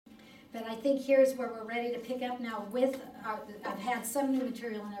But I think here's where we're ready to pick up now with I've had some new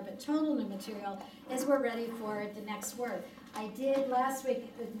material in there, but total new material is we're ready for the next word. I did last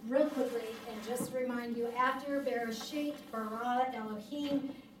week, real quickly, and just remind you, after Bereshit, bara,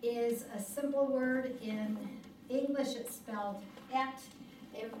 Elohim is a simple word. In English it's spelled et.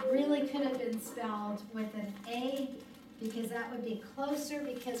 It really could have been spelled with an A, because that would be closer,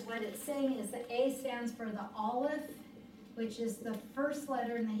 because what it's saying is the A stands for the Aleph, which is the first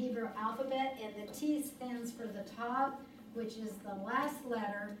letter in the Hebrew alphabet, and the T stands for the Tav, which is the last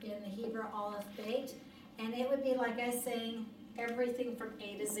letter in the Hebrew Aleph Bet, and it would be like I saying everything from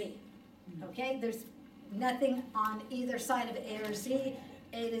A to Z. Okay, there's nothing on either side of A or Z.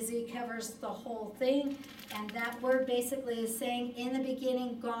 A to Z covers the whole thing, and that word basically is saying, in the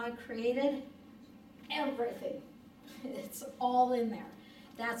beginning God created everything. It's all in there.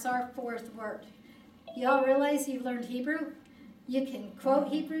 That's our fourth word. Y'all realize you've learned Hebrew? You can quote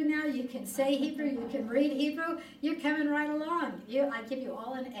Hebrew now, you can say Hebrew, you can read Hebrew. You're coming right along. I give you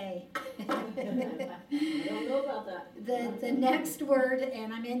all an A. I don't know about that. The next word,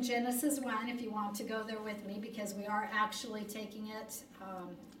 and I'm in Genesis 1 if you want to go there with me, because we are actually taking it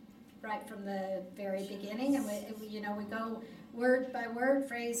right from the very beginning, and we go word by word,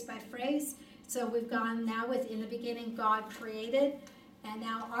 phrase by phrase. So we've gone now with, in the beginning God created, and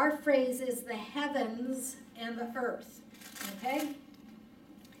now our phrase is the heavens and the earth. Okay?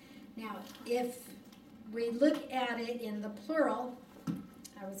 Now, if we look at it in the plural,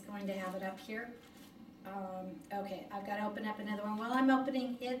 I was going to have it up here. Okay, I've got to open up another one. While I'm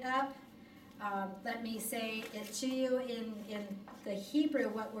opening it up, let me say it to you in the Hebrew.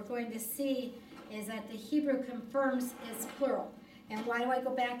 What we're going to see is that the Hebrew confirms it's plural. And why do I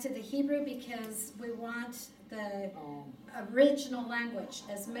go back to the Hebrew? Because we want the original language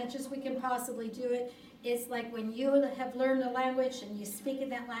as much as we can possibly do it. It's like when you have learned a language and you speak in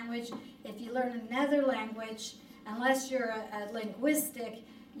that language, if you learn another language, unless you're a linguistic,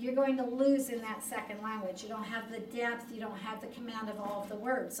 you're going to lose in that second language. You don't have the depth, you don't have the command of all of the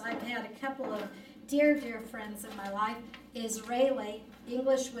words. I've had a couple of dear friends in my life, Israeli.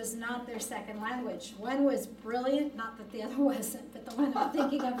 English was not their second language. One was brilliant, not that the other wasn't, but the one I'm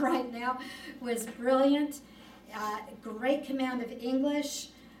thinking of right now was brilliant. Great command of English.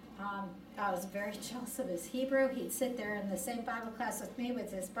 I was very jealous of his Hebrew. He'd sit there in the same Bible class with me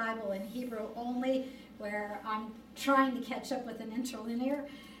with his Bible in Hebrew only, where I'm trying to catch up with an interlinear.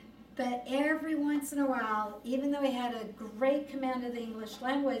 But every once in a while, even though he had a great command of the English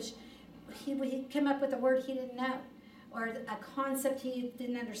language, he'd come up with a word he didn't know, or a concept he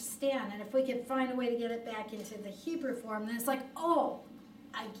didn't understand. And if we could find a way to get it back into the Hebrew form, then it's like, oh,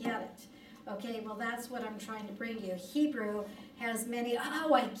 I get it. Okay, well, that's what I'm trying to bring you. Hebrew has many,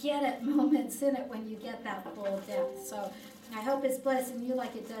 oh, I get it moments in it when you get that full depth. So I hope it's blessing you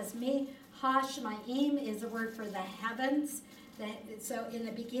like it does me. Hashmayim is a word for the heavens. So in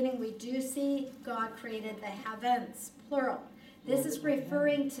the beginning, we do see God created the heavens, plural. This is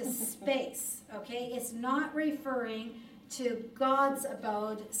referring to space, okay? It's not referring to God's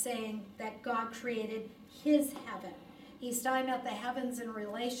abode, saying that God created his heaven. He's talking about the heavens in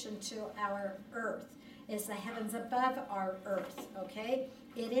relation to our earth. It's the heavens above our earth, okay?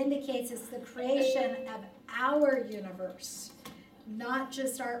 It indicates it's the creation of our universe, not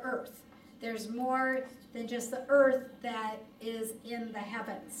just our earth. There's more than just the earth that is in the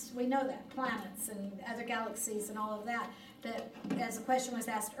heavens. We know that, planets and other galaxies and all of that. But as the question was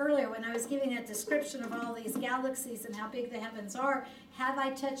asked earlier, when I was giving that description of all these galaxies and how big the heavens are, have I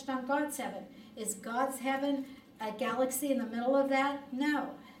touched on God's heaven? Is God's heaven a galaxy in the middle of that?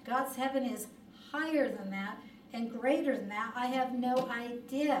 No. God's heaven is higher than that and greater than that. I have no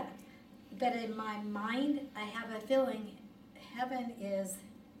idea. But in my mind, I have a feeling heaven is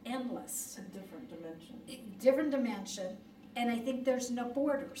endless. A different dimension. Different dimension. And I think there's no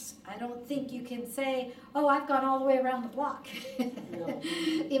borders. I don't think you can say, oh, I've gone all the way around the block. No.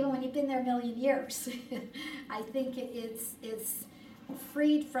 Even when you've been there a million years. I think it's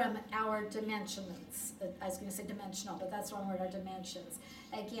freed from our dimensions. I was going to say dimensional, but that's the wrong word, our dimensions.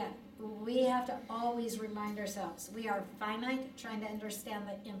 Again, we have to always remind ourselves, we are finite, trying to understand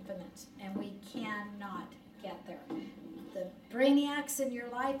the infinite, and we cannot get there. The brainiacs in your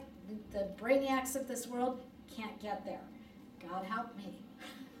life, the brainiacs of this world, can't get there. God help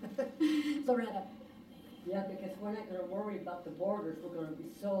me. Loretta. Yeah, because we're not going to worry about the borders. We're going to be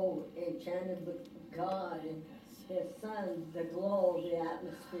so enchanted with God and his sun, the glow, the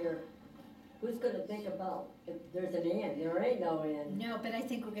atmosphere. who's gonna think about if there's an end? There ain't no end. No, but I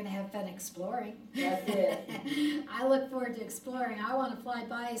think we're gonna have fun exploring. That's it. I look forward to exploring. I wanna fly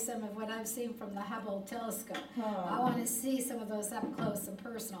by some of what I've seen from the Hubble telescope. I wanna see some of those up close and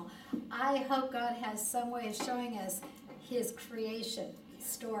personal. I hope God has some way of showing us his creation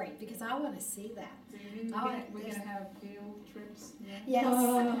story, because I wanna see that. So you mean we're gonna have field trips? Yes,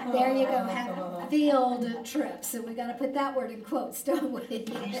 there you go, have field trips, and we gotta put that word in quotes, don't we?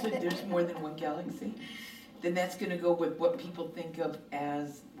 You said there's more than one galaxy? Then that's gonna go with what people think of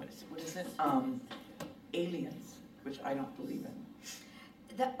as, what is it? Aliens, which I don't believe in.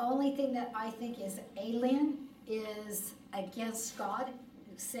 The only thing that I think is alien is against God.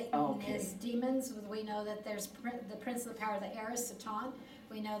 Satan Okay. is demons. We know that there's the prince of the power of the air is Satan.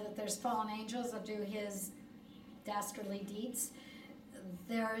 We know that there's fallen angels that do his dastardly deeds.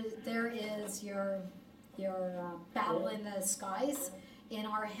 There is your battle in the skies, in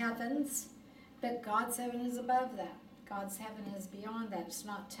our heavens, but God's heaven is above that. God's heaven is beyond that. It's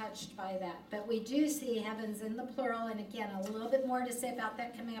not touched by that. But we do see heavens in the plural, and again, a little bit more to say about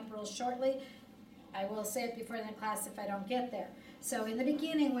that coming up real shortly. I will say it before the class if I don't get there. So in the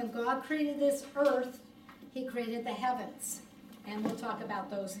beginning, when God created this earth, he created the heavens. And we'll talk about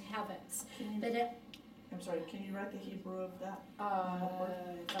those heavens. But I'm sorry, can you write the Hebrew of that?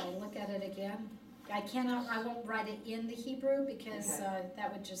 if I look at it again, I won't write it in the Hebrew because Okay.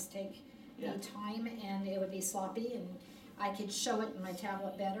 that would just take Yeah. me time and it would be sloppy, and I could show it in my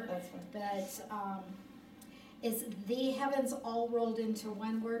tablet better. That's fine. But it's the heavens all rolled into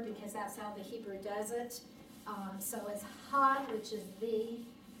one word because that's how the Hebrew does it. So it's ha, which is the.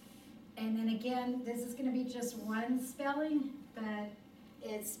 And then again, this is gonna be just one spelling, but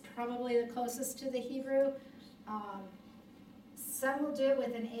it's probably the closest to the Hebrew. Some will do it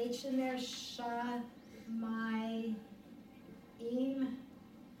with an H in there, Shamayim.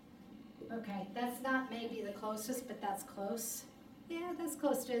 Okay, that's not maybe the closest, but that's close. Yeah, that's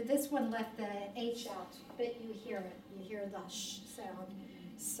close to, this one left the H out, but you hear it, you hear the sh sound.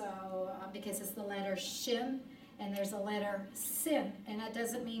 So, because it's the letter shin, and there's a letter sin, and that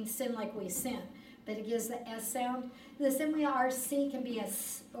doesn't mean sin like we sin, but it gives the S sound. The same way our C can be a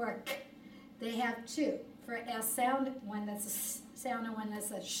S or a K. They have two. For S sound, one that's a S sound and one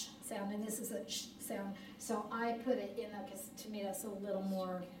that's a sh sound, and this is a sh sound. So I put it in there because to me that's a little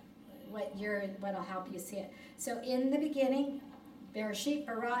more what'll help you see it. So in the beginning, Bereshit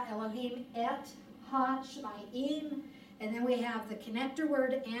bara Elohim et ha Shemayim. And then we have the connector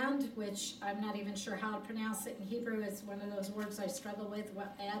word and, which I'm not even sure how to pronounce it in Hebrew. It's one of those words I struggle with,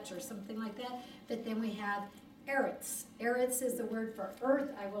 what, et or something like that. But then we have eretz. Eretz is the word for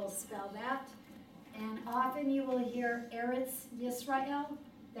earth. I will spell that. And often you will hear Eretz Yisrael.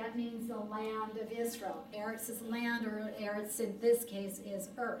 That means the land of Israel. Eretz is land, or Eretz in this case is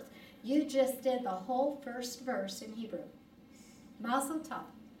earth. You just did the whole first verse in Hebrew. Mazel tov.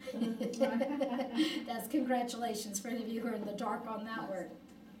 That's congratulations for any of you who are in the dark on that word.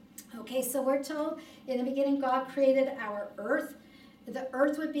 Okay, so we're told in the beginning God created our earth. The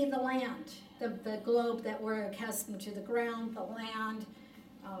earth would be the land, the globe that we're accustomed to, the ground, the land.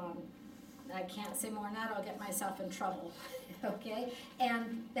 I can't say more than that, I'll get myself in trouble. Okay,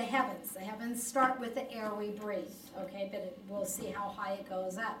 and the heavens. The heavens start with the air we breathe, okay, but we'll see how high it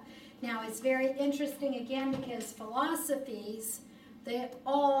goes up. Now, it's very interesting again because philosophies, they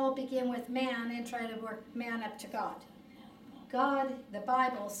all begin with man and try to work man up to God. God, the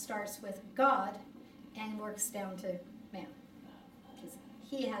Bible starts with God and works down to man. Because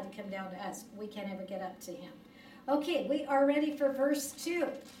he had to come down to us. We can't ever get up to him. Okay, we are ready for verse 2.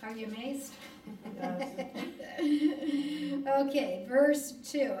 Are you amazed? Okay, verse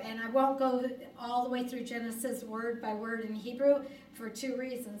 2. And I won't go all the way through Genesis word by word in Hebrew for two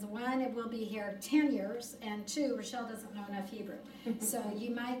reasons. One, it will be here 10 years. And two, Rochelle doesn't know enough Hebrew. So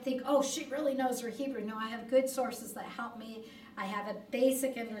you might think, oh, she really knows her Hebrew. No, I have good sources that help me. I have a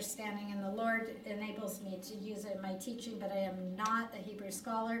basic understanding, and the Lord enables me to use it in my teaching, but I am not a Hebrew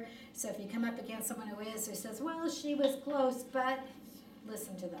scholar. So if you come up against someone who is, who says, well, she was close, but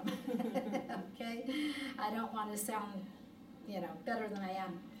listen to them. Okay? I don't want to sound, better than I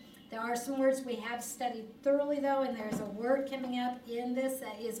am. There are some words we have studied thoroughly, though, and there's a word coming up in this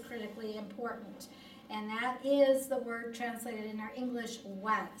that is critically important. And that is the word translated in our English,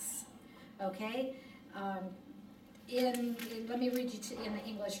 was. Okay? Let me read you in the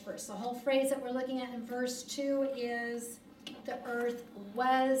English first. The whole phrase that we're looking at in verse 2 is the earth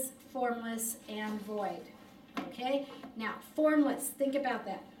was formless and void. Okay? Now, formless, think about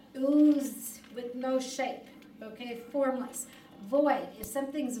that. Ooze with no shape. Okay? Formless. Void. If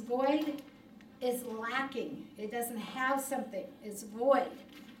something's void, it's lacking. It doesn't have something. It's void.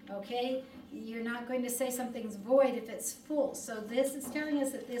 okay? You're not going to say something's void if it's full. So this is telling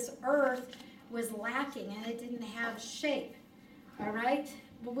us that this earth was lacking and it didn't have shape, all right?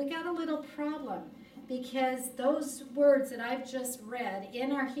 Well, we got a little problem because those words that I've just read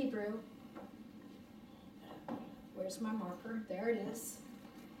in our Hebrew, where's my marker? There it is.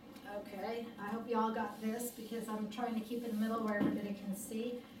 Okay, I hope you all got this because I'm trying to keep it in the middle where everybody can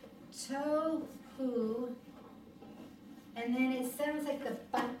see. Tohu, and then it sounds like the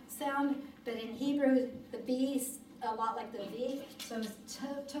b sound, but in Hebrew, the B is a lot like the V, so it's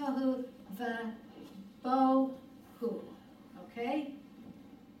tohu vavohu, okay?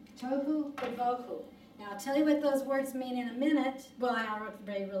 Tohu vavohu. Now, I'll tell you what those words mean in a minute. Well, I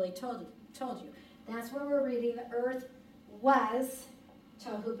already really told you. That's where we're reading the earth was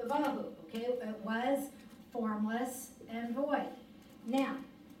tohu vavohu, okay? It was formless and void. Now,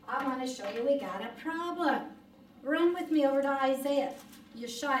 I want to show you we got a problem. Run with me over to Isaiah,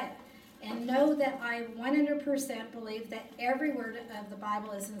 Yeshaya, and know that I 100% believe that every word of the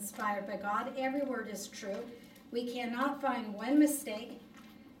Bible is inspired by God. Every word is true. We cannot find one mistake.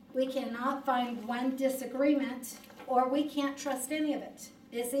 We cannot find one disagreement, or we can't trust any of it.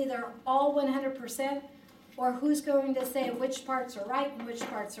 It's either all 100%, or who's going to say which parts are right and which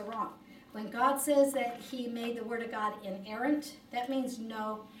parts are wrong. When God says that he made the word of God inerrant, that means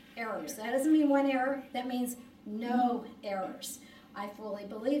no errors. That doesn't mean one error. That means no errors. I fully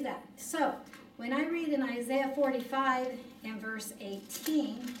believe that. So, when I read in Isaiah 45 and verse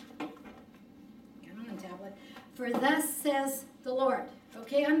 18, come on, tablet, for thus says the Lord.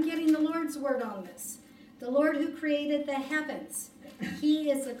 Okay, I'm getting the Lord's word on this. The Lord who created the heavens.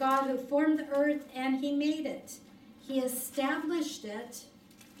 He is the God who formed the earth and he made it. He established it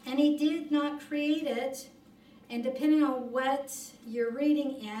and he did not create it. And depending on what you're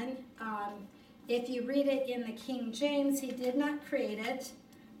reading in, if you read it in the King James, he did not create it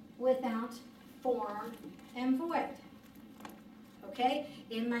without form and void. Okay?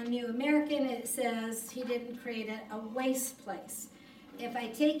 In my New American, it says he didn't create it a waste place. If I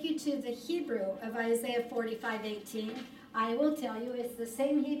take you to the Hebrew of Isaiah 45:18, I will tell you it's the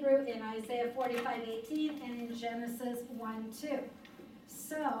same Hebrew in Isaiah 45:18 and in Genesis 1:2.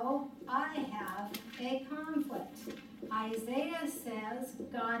 So I have a conflict. Isaiah says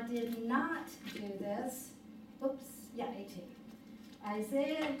God did not do this. Oops, yeah, 18.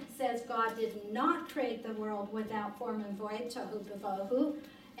 Isaiah says God did not create the world without form and void, tohu b'vohu.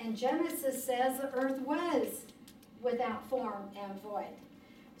 And Genesis says the earth was without form and void.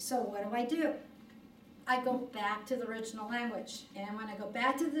 So what do? I go back to the original language. And when I go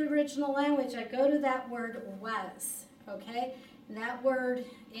back to the original language, I go to that word was, okay? That word,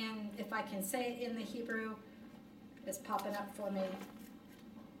 in, if I can say it in the Hebrew, is popping up for me.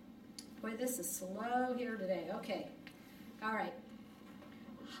 Boy, this is slow here today. Okay, all right.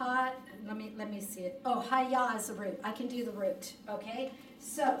 Let me see it. Oh, haya is the root. I can do the root, okay?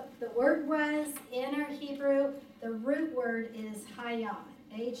 So, the word was in our Hebrew, the root word is haya,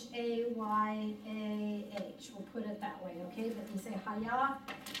 H-A-Y-A-H. We'll put it that way, okay? But you say haya,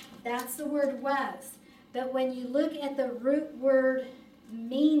 that's the word was. But when you look at the root word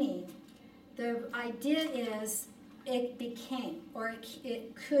meaning, the idea is it became, or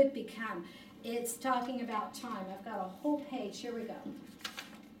it could become. It's talking about time. I've got a whole page. Here we go.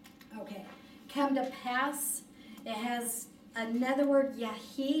 Okay. Come to pass. It has another word,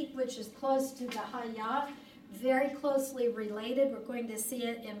 yahi, which is close to the haya, very closely related. We're going to see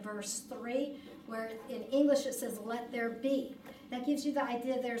it in verse 3, where in English it says, let there be. That gives you the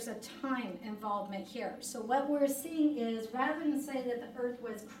idea there's a time involvement here. So what we're seeing is, rather than say that the earth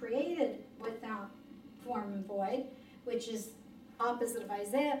was created without form and void, which is opposite of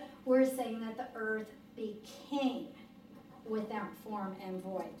Isaiah, we're saying that the earth became without form and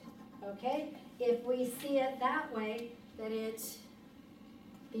void. Okay? If we see it that way, that it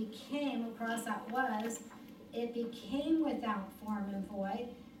became, across that was, it became without form and void,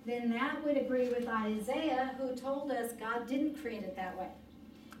 then that would agree with Isaiah, who told us God didn't create it that way.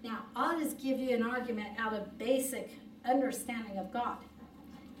 Now, I'll just give you an argument out of basic understanding of God,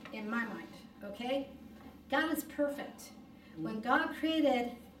 in my mind, okay? God is perfect. When God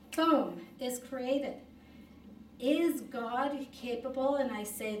created, boom, is created. Is God capable, and I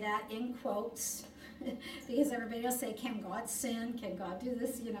say that in quotes, because everybody will say, can God sin? Can God do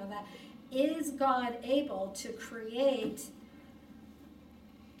this? You know that. Is God able to create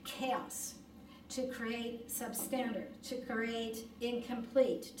chaos, to create substandard, to create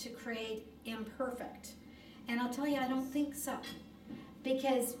incomplete, to create imperfect? And I'll tell you, I don't think so.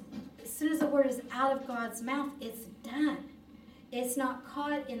 Because as soon as the word is out of God's mouth, it's done. It's not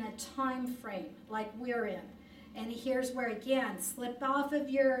caught in a time frame like we're in. And here's where, again, slip off of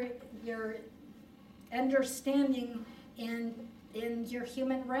your understanding in your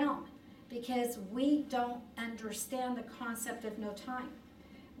human realm, because we don't understand the concept of no time.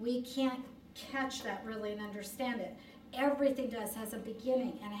 We can't catch that really and understand it. Everything has a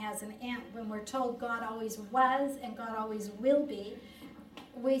beginning and has an end. When we're told God always was and God always will be,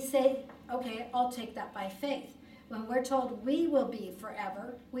 we say, okay, I'll take that by faith. When we're told we will be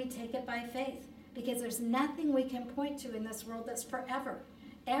forever, we take it by faith, because there's nothing we can point to in this world that's forever.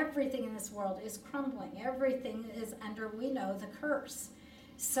 Everything in this world is crumbling. Everything is under, we know, the curse.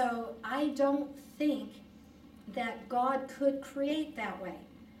 So I don't think that God could create that way,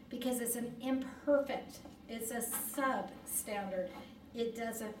 because it's an imperfect, it's a substandard. It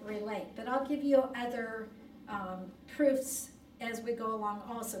doesn't relate. But I'll give you other proofs as we go along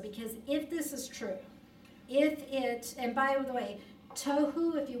also, because if this is true, and by the way,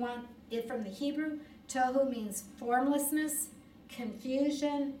 tohu, if you want it from the Hebrew, tohu means formlessness,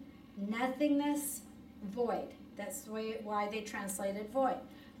 confusion, nothingness, void. That's why they translated void.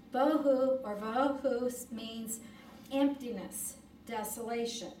 Bohu or vohu means emptiness,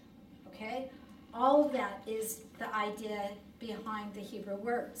 desolation. Okay? All of that is the idea behind the Hebrew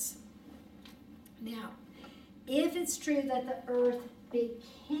words. Now, if it's true that the earth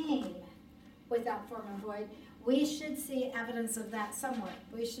became without form and void, we should see evidence of that somewhere.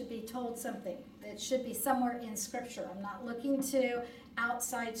 We should be told something. It should be somewhere in Scripture. I'm not looking to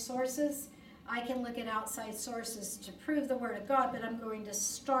outside sources. I can look at outside sources to prove the Word of God, but I'm going to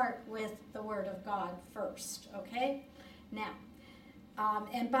start with the Word of God first, okay? Now,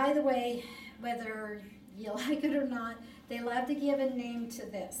 and by the way, whether you like it or not, they love to give a name to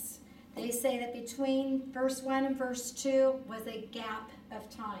this. They say that between verse 1 and verse 2 was a gap of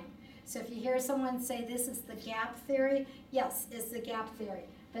time. So if you hear someone say this is the gap theory, yes, it's the gap theory.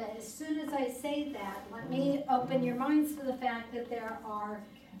 But as soon as I say that, let me open your minds to the fact that there are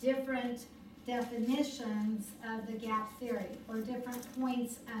different definitions of the gap theory, or different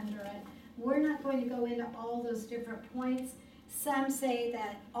points under it. We're not going to go into all those different points. Some say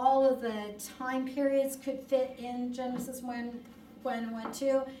that all of the time periods could fit in Genesis 1,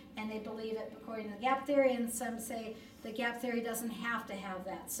 2, and they believe it according to the gap theory, and some say the gap theory doesn't have to have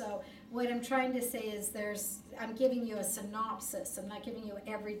that. So what I'm trying to say is I'm giving you a synopsis. I'm not giving you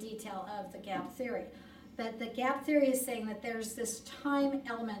every detail of the gap theory. But the gap theory is saying that there's this time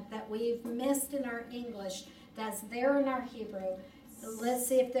element that we've missed in our English that's there in our Hebrew. Let's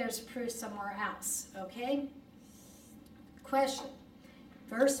see if there's proof somewhere else, okay? Question.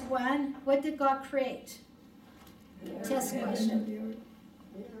 Verse 1, what did God create? Test question.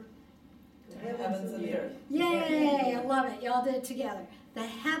 The heavens and the earth. Yay, I love it. Y'all did it together. The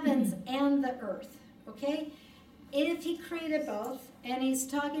heavens and the earth, okay? If he created both, and he's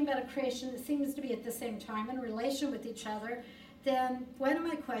talking about a creation that seems to be at the same time in relation with each other, then one of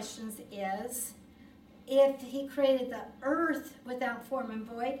my questions is, if he created the earth without form and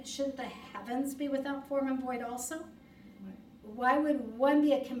void, shouldn't the heavens be without form and void also? Why would one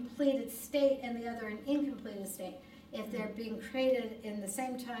be a completed state and the other an incompleted state if they're being created in the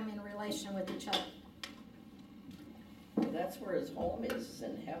same time in relation with each other? That's where his home is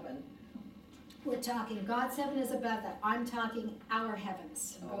in heaven. We're talking God's heaven is above that. I'm talking our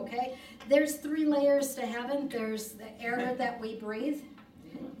heavens, okay? There's 3 layers to heaven. There's the air that we breathe.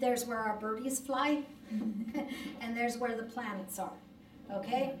 There's where our birdies fly. And there's where the planets are,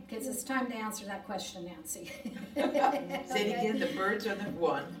 okay? Because it's time to answer that question, Nancy. Say it again, the birds are the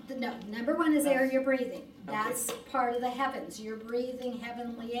one. No, number 1 is air you're breathing. That's part of the heavens. You're breathing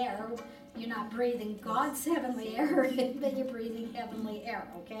heavenly air. You're not breathing God's heavenly air, but you're breathing heavenly air,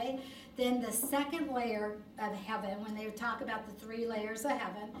 okay? Then the second layer of heaven, when they talk about the 3 layers of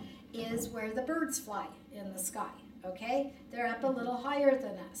heaven, is where the birds fly in the sky, okay? They're up a little higher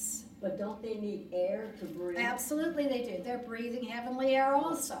than us. But don't they need air to breathe? Absolutely they do. They're breathing heavenly air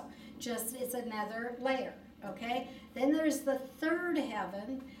also. Just it's another layer, okay? Then there's the 3rd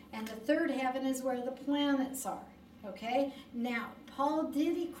heaven, and the 3rd heaven is where the planets are, okay? Now, Paul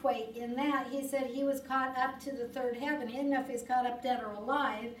did equate in that. He said he was caught up to the 3rd heaven. He didn't know if he's caught up dead or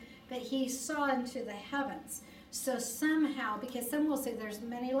alive, but he saw into the heavens. So somehow, because some will say there's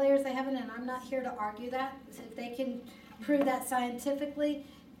many layers of heaven, and I'm not here to argue that. If they can prove that scientifically,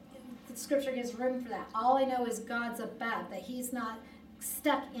 the Scripture gives room for that. All I know is God's above, that he's not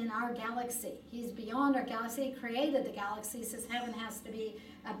stuck in our galaxy. He's beyond our galaxy. He created the galaxies. His heaven has to be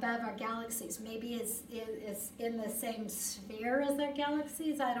above our galaxies. Maybe it's in the same sphere as our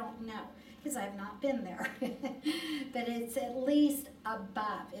galaxies. I don't know, because I've not been there. But it's at least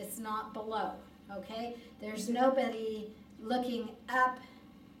above. It's not below, okay? There's nobody looking up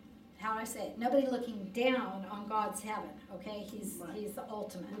how do I say it, nobody looking down on God's heaven, okay? He's Right. the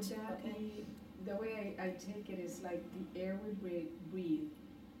ultimate, Would that okay? be, the way I take it is like the air we breathe,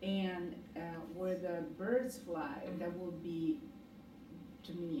 and where the birds fly, that will be,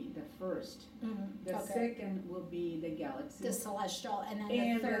 to me, the first. Mhm, The okay. second will be the galaxy. The celestial, and then the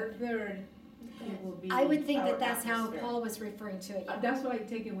And the third, third, it will be. I would think our that that's how atmosphere. Paul was referring to it, yeah. That's what I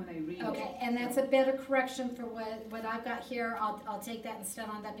take it when I read it. Okay, and that's a better correction for what I've got here, I'll take that instead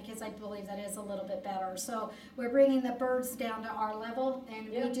on that, because I believe that is a little bit better. So, we're bringing the birds down to our level, and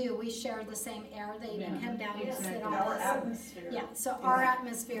we share the same air, they even Yeah, come down and sit exactly. on Our us. atmosphere. Yeah, so our Yeah.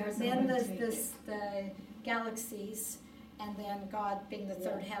 atmosphere, That's then how I the, take this, the galaxies, and then God being the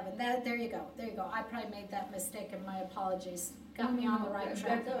third heaven, there you go, I probably made that mistake, and my apologies, got me on the right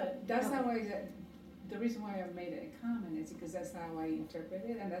track. That's Okay. how the reason why I made a comment is because that's how I interpret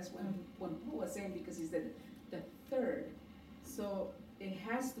it, and that's when Paul was saying, because he said the third, so it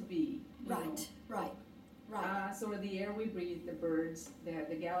has to be, you know. Right, So the air we breathe, the birds,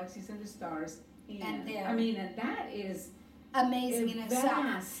 the galaxies and the stars, And there. and that is amazing in a itself.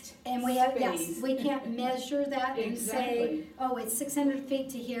 vast And we have, yes, space. we can't measure that and say, Exactly. oh, it's 600 feet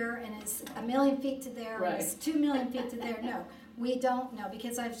to here, and it's 1,000,000 feet to there, and it's 2,000,000 feet to there, no. We don't know,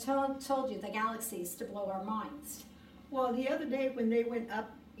 because I've told you, the galaxies to blow our minds. Well, the other day when they went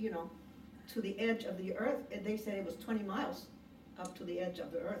up, to the edge of the earth, they said it was 20 miles up to the edge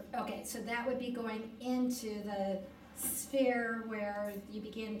of the earth. Okay, so that would be going into the sphere where you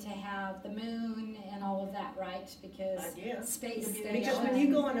begin to have the moon and all of that, right? Because I guess. space stays. Because when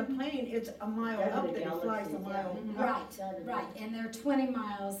you go on a plane, it's a mile That's up, the then it flies a galaxies, mile yeah. up. Right, and they're 20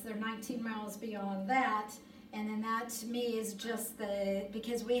 miles, they're 19 miles beyond that, and then that to me is just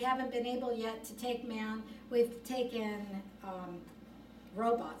because we haven't been able yet to take man, we've taken,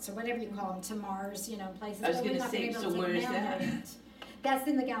 robots, or whatever you call them, to Mars, places, I was but we've gonna not been say, able so to where take is man that? there yet. That's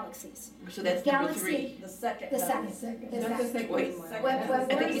in the galaxies. So that's number Galaxy- 3. The second. The second. That's The the second Wait, one. Second. What I we're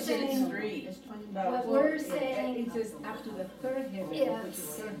think you said it's saying- 3. What we're saying, It says up to the third heaven, which Yes. the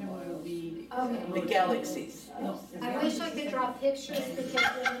third heaven will be. okay. The galaxies. I wish I could draw pictures because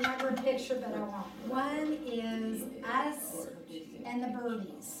I remember a picture, but I won't. One is us and the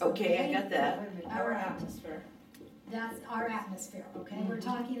birdies. Okay, I got that. Our atmosphere. That's our atmosphere, okay? We're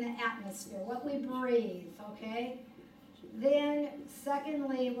talking the atmosphere, what we breathe, okay? Then,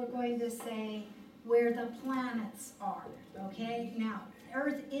 secondly, we're going to say where the planets are, okay? Now,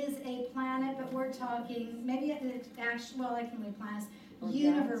 Earth is a planet, but we're talking, maybe it's actually, well, I can leave planets,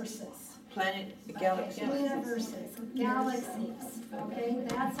 universes. Planet, Okay, galaxies. universes, galaxies, okay,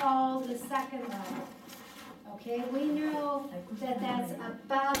 that's all the second level. Okay, we know that that's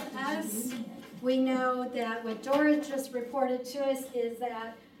above us. We know that what Dora just reported to us is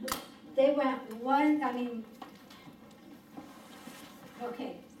that they went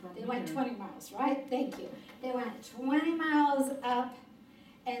they went 20 miles, right? Thank you. They went 20 miles up,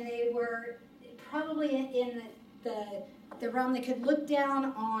 and they were probably in the realm, they could look down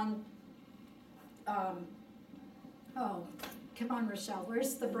on, oh, come on, Rochelle,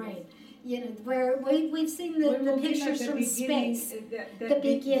 where's the brain? Where we've seen the pictures from space. The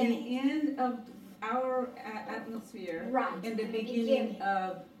beginning. The end of our atmosphere. Right, And the the beginning beginning.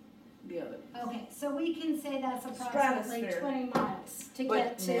 of the other. Okay, so we can say that's approximately Stratosphere. 20 miles to But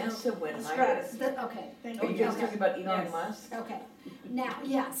get to. NASA went higher. Stratosphere. Okay, Thank Are you guys Okay. talking about Elon Yes. Musk? okay. Now,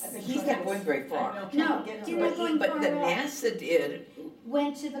 yes. He's not yes. going very far. No, Get you're to not going But far the at all. NASA did,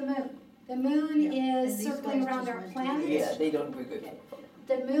 Went to the moon. The moon Yeah, is and these circling guys around just our went to planet. yeah, they don't go good.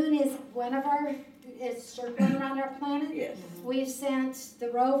 The moon is is circling around our planet. Yes. We've sent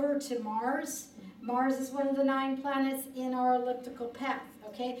the rover to Mars. Mars is one of the 9 planets in our elliptical path,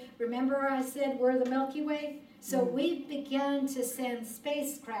 okay? Remember I said we're the Milky Way? So we've begun to send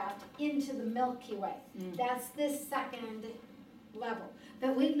spacecraft into the Milky Way. That's this second level.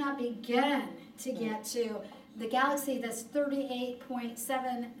 But we've not begun to get to the galaxy that's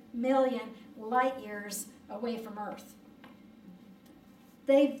 38.7 million light years away from Earth.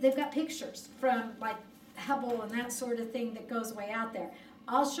 They've got pictures from like Hubble and that sort of thing that goes way out there.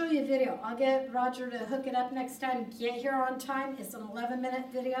 I'll show you a video. I'll get Roger to hook it up next time. Get here on time. It's an 11-minute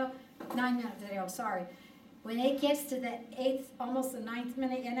video, 9-minute video, sorry. When it gets to the 8th, almost the 9th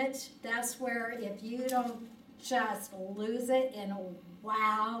minute in it, that's where if you don't just lose it and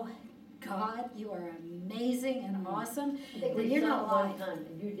wow, God, you are amazing and awesome, then you're not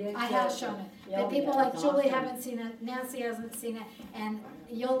lying. I have shown it, but people like Julie haven't seen it, Nancy hasn't seen it, and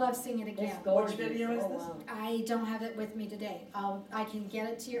you'll love seeing it again. It's gorgeous. video is Oh, this? wow. I don't have it with me today. I can get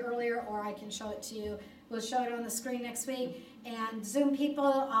it to you earlier, or I can show it to you. We'll show it on the screen next week. And Zoom people,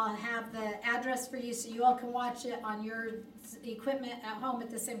 I'll have the address for you so you all can watch it on your equipment at home at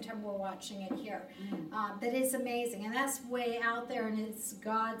the same time we're watching it here. But it's amazing, and that's way out there, and it's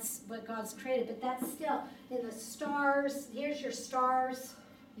what God's created. But that's still in the stars. Here's your stars,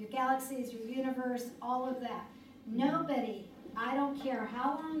 your galaxies, your universe, all of that. Nobody, I don't care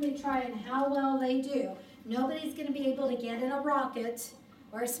how long they try and how well they do, nobody's going to be able to get in a rocket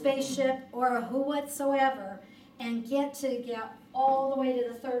or a spaceship or a who whatsoever and get all the way to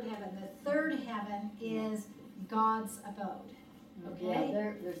the third heaven. The third heaven is God's abode. Yeah, Okay?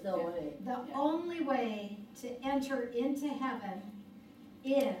 there's no way. The only way to enter into heaven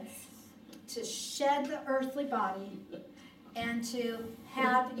is to shed the earthly body and to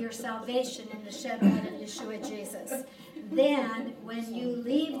have your salvation in the shed blood of Yeshua Jesus. Then, when you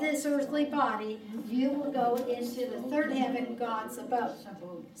leave this earthly body, you will go into the third heaven, God's abode.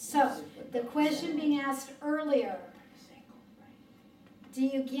 So, the question being asked earlier, do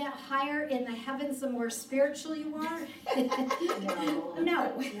you get higher in the heavens the more spiritual you are?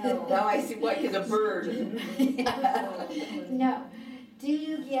 No. Now I see why he's a bird. No. Do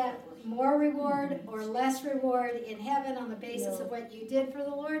you get more reward or less reward in heaven on the basis of what you did for the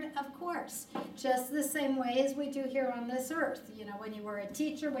Lord? Of course. Just the same way as we do here on this earth. You know, when you were a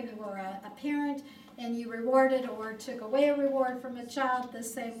teacher, when you were a parent, and you rewarded or took away a reward from a child, the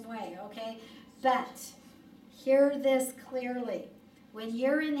same way, okay? But hear this clearly. When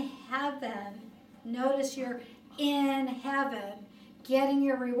you're in heaven, notice you're in heaven getting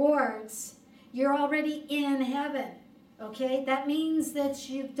your rewards. You're already in heaven. Okay, that means that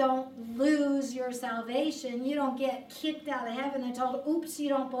you don't lose your salvation. You don't get kicked out of heaven and told, oops, you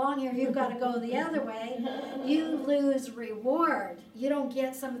don't belong here, you've got to go the other way. You lose reward. You don't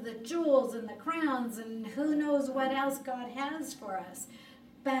get some of the jewels and the crowns and who knows what else God has for us.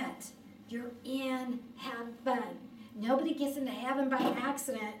 But you're in heaven. Nobody gets into heaven by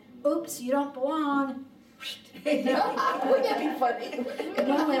accident. Oops, you don't belong. Wouldn't that be funny?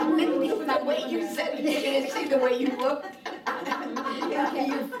 No, it wouldn't be The funny. way you said it, you didn't see the way you looked.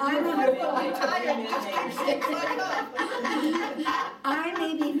 I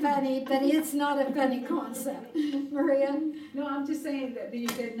may be funny, but it's not a funny concept. Maria? No, I'm just saying that you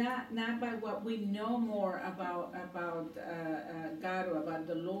said not by what we know more about God or about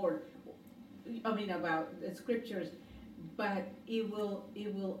the Lord. I mean about the scriptures, but it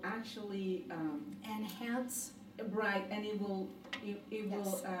will actually Enhance. right, and it will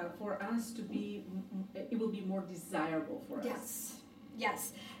Yes. for us to be it will be more desirable for us. Yes,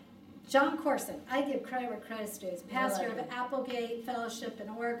 yes. John Corson, I give credit where credit's due. He's pastor of Applegate Fellowship in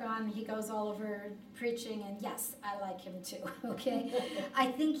Oregon. He goes all over preaching, and yes, I like him too, okay? I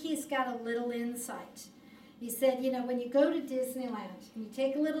think he's got a little insight. He said, you know, when you go to Disneyland and you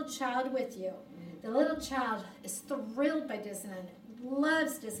take a little child with you, the little child is thrilled by Disneyland,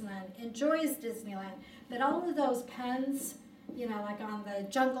 loves Disneyland, enjoys Disneyland, but all of those puns, you know, like on the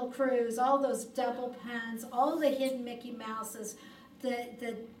Jungle Cruise, all those double puns, all the hidden Mickey Mouses,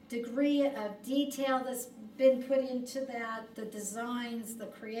 the degree of detail that's been put into that, the designs, the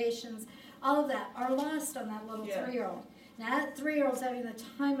creations, all of that are lost on that little 3-year-old. Now that 3-year-old's having the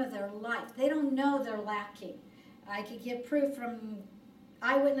time of their life. They don't know they're lacking. I could give proof from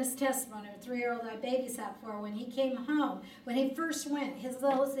eyewitness testimony of a 3-year-old I babysat for when he came home. When he first went, his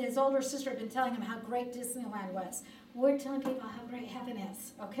older sister had been telling him how great Disneyland was. We're telling people how great heaven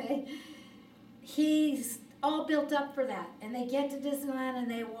is, okay? He's all built up for that. And they get to Disneyland and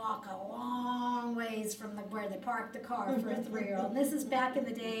they walk a long ways from where they parked the car for a 3-year-old. And this is back in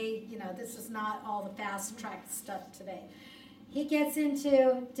the day, you know, this is not all the fast track stuff today. He gets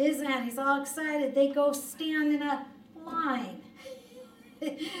into Disneyland, he's all excited. They go stand in a line.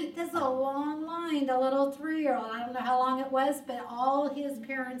 That's a long line, the little 3-year-old. I don't know how long it was, but all his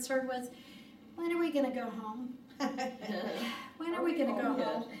parents heard was, when are we going to go home? When are we going to go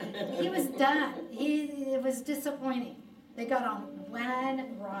home? He was done. It was disappointing. They got on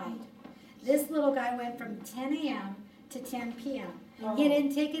one ride. This little guy went from 10 a.m. to 10 p.m. He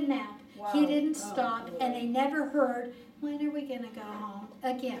didn't take a nap. He didn't stop, and they never heard, when are we going to go home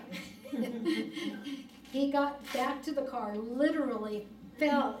again? He got back to the car, literally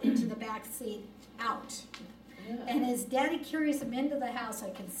fell into the back seat, out. And his daddy carries him into the house.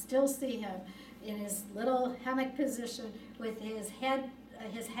 I can still see him in his little hammock position with his head,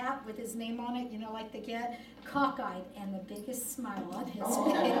 his hat with his name on it, you know, like they get, cockeyed, and the biggest smile on his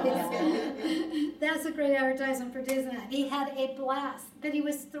face. That's a great advertisement for Disneyland. He had a blast, but he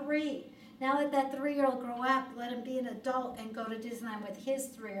was 3. Now let that 3-year-old grow up, let him be an adult and go to Disneyland with his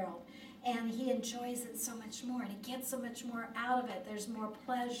 3-year-old. And he enjoys it so much more and he gets so much more out of it. There's more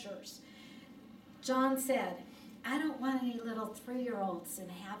pleasures. John said, I don't want any little 3-year-olds in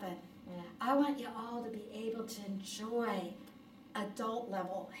heaven. I want you all to be able to enjoy adult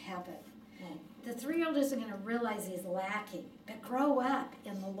level heaven. The 3-year-old isn't going to realize he's lacking, but grow up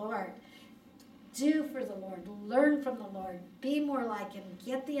in the Lord. Do for the Lord, learn from the Lord, be more like him,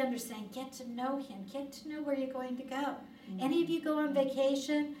 get the understanding, get to know him, get to know where you're going to go. Any of you go on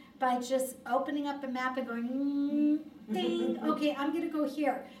vacation by just opening up a map and going, ding, okay, I'm going to go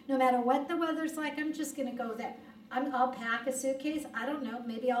here. No matter what the weather's like, I'm just going to go there. I'll pack a suitcase. I don't know.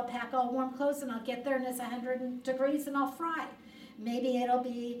 Maybe I'll pack all warm clothes and I'll get there and it's 100 degrees and I'll fry. Maybe it'll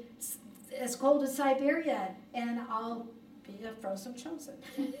be as cold as Siberia and I'll be a frozen chosen.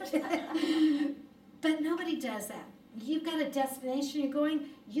 But nobody does that. You've got a destination you're going,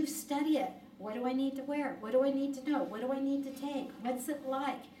 you study it. What do I need to wear? What do I need to know? What do I need to take? What's it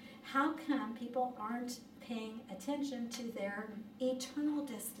like? How come people aren't paying attention to their eternal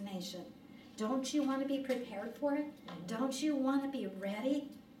destination? Don't you want to be prepared for it? Don't you want to be ready?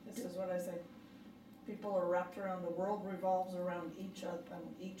 This is what I say. People are wrapped around, the world revolves around each other,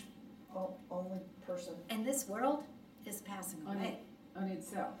 only person. And this world is passing away. On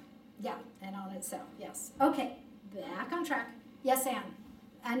itself. Yeah, and on itself, yes. Okay, back on track. Yes, Ann.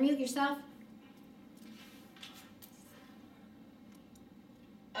 Unmute yourself.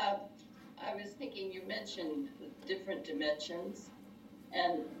 I was thinking, you mentioned different dimensions,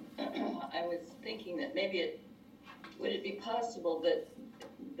 and I was thinking that maybe would it be possible that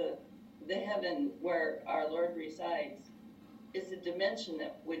the heaven where our Lord resides is a dimension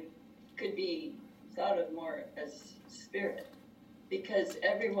that could be thought of more as spirit, because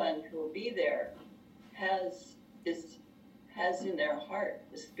everyone who will be there has in their heart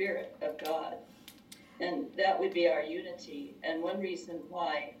the Spirit of God, and that would be our unity. And one reason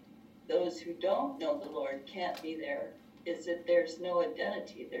why those who don't know the Lord can't be there is that there's no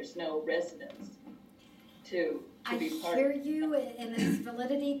identity, there's no residence to be part of. I hear you, and it's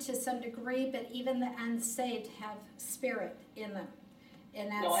validity to some degree, but even the unsaved have spirit in them.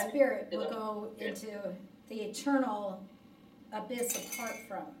 And that spirit will go into the eternal abyss apart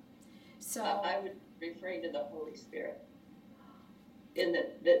from. So I would refer to the Holy Spirit, in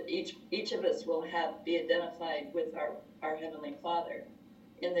that each of us will be identified with our Heavenly Father,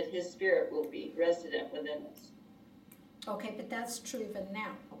 in that His Spirit will be resident within us. okay, but that's true even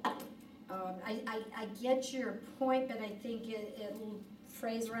now. I get your point, but I think it'll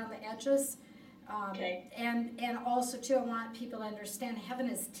phrase around the edges. Okay. And also too, I want people to understand heaven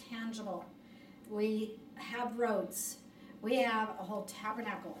is tangible. We have roads. We have a whole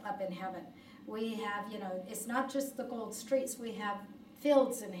tabernacle up in heaven. We have, it's not just the gold streets. We have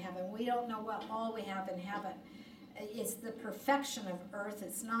fields in heaven. We don't know what all we have in heaven. It's the perfection of earth.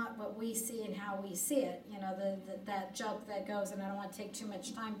 It's not what we see and how we see it. That joke that goes, and I don't want to take too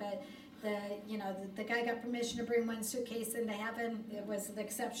much time, but the guy got permission to bring one suitcase into heaven. It was the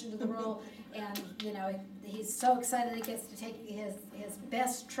exception to the rule, and he's so excited he gets to take his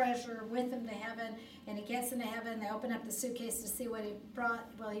best treasure with him to heaven. And he gets into heaven. They open up the suitcase to see what he brought.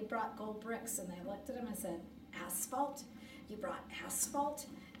 Well, he brought gold bricks, and they looked at him and said, "Asphalt? You brought asphalt?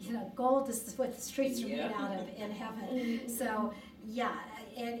 Gold is what the streets are made out of in heaven." So yeah.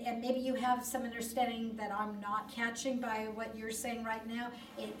 And maybe you have some understanding that I'm not catching by what you're saying right now.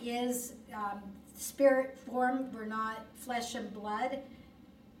 It is spirit form. We're not flesh and blood.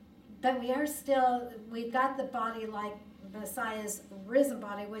 But we've got the body like Messiah's risen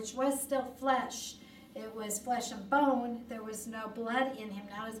body, which was still flesh. It was flesh and bone. There was no blood in him.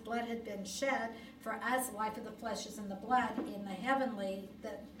 Now his blood had been shed. For us, life of the flesh is in the blood. In the heavenly,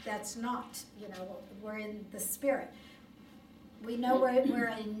 that's not. We're in the spirit. We know we're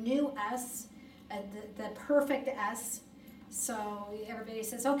a new us, the perfect us. So everybody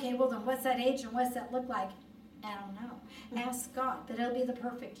says, okay, well then what's that age and what's that look like? I don't know. Ask God, but it'll be the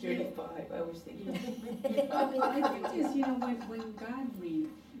perfect you. 35, I was thinking. I think just, when God reads,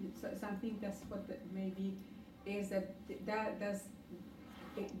 something that's what maybe is that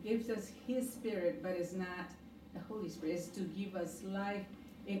it gives us His Spirit, but it's not the Holy Spirit. It's to give us life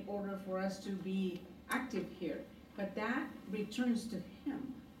in order for us to be active here. But that returns to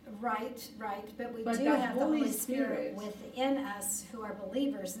Him. Right, but we But do the have the Holy Holy Spirit Spirit within us who are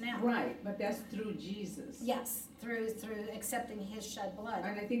believers now. Right, but that's through Jesus. Yes, through accepting His shed blood.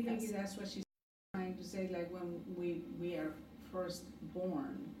 And I think maybe Yes. that's what she's trying to say, like when we are first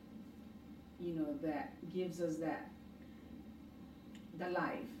born, that gives us the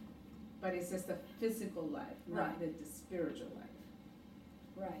life. But it's just the physical life, not Right. the spiritual life.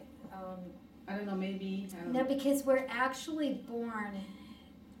 right. I don't know, maybe, I don't No, know. because we're actually born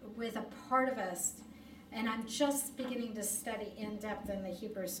with a part of us, and I'm just beginning to study in depth in the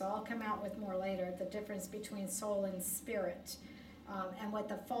Hebrew, so I'll come out with more later, the difference between soul and spirit. And what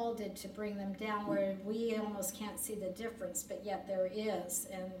the fall did to bring them down, where we almost can't see the difference, but yet there is,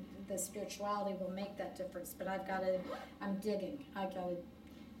 and the spirituality will make that difference. But I'm digging. I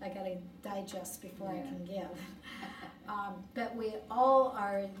gotta digest before I can give. But we all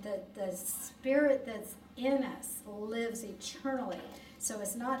are, the spirit that's in us lives eternally. So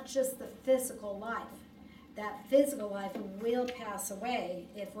it's not just the physical life. That physical life will pass away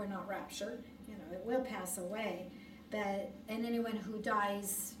if we're not raptured. You know, it will pass away. And anyone who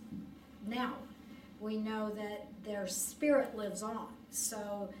dies now, we know that their spirit lives on.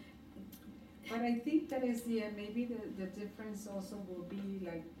 So, But I think that is maybe the difference also will be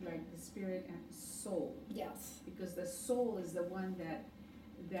like the spirit and soul. yes, Because the soul is the one that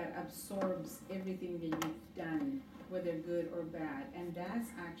absorbs everything that you've done, whether good or bad. And that's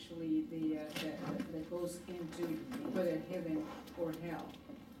actually that goes into whether heaven or hell.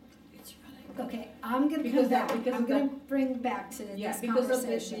 okay, I'm gonna come Because back, because I'm of gonna bring back to Yeah, this because of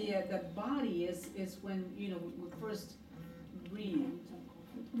conversation. the body is when, you know, we first breathe.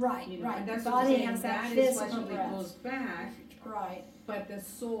 Right, You know, right, and the that's what I'm body saying, has that that is physical what usually breath. goes back, Right, but the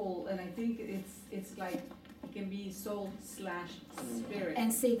soul, and I think it's like, it can be soul/spirit.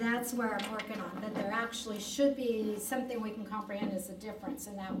 and see, that's where I'm working on, that there actually should be something we can comprehend as a difference,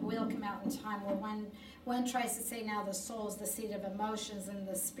 and that will come out in time, where one tries to say now the soul is the seat of emotions and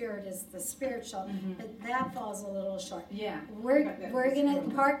the spirit is the spiritual, Mhm. but that falls a little short. Yeah, We're But gonna,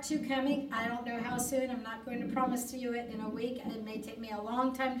 part 2 coming, I don't know how soon, I'm not going to promise to you it in a week, it may take me a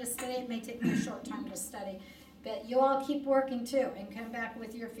long time to study, it may take me a short time to study. But you all keep working too, and come back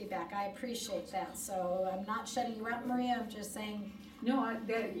with your feedback, I appreciate that, so I'm not shutting you out, Maria, I'm just saying, no,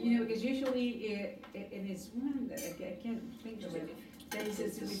 that, you know, because usually it is one that I can't think of it, that it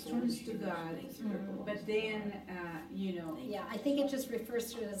says it returns to God, but then, you know, yeah, I think it just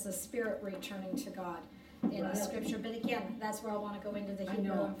refers to it as a spirit returning to God in the Right. scripture, but again, that's where I wanna go into the I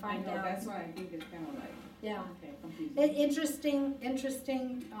Hebrew know, and find I know, out. that's why I think it's kind of like, Yeah. okay, confusing.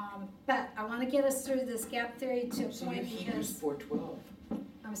 Interesting, but I wanna get us through this gap theory to a So you're point Hebrews because, 4:12.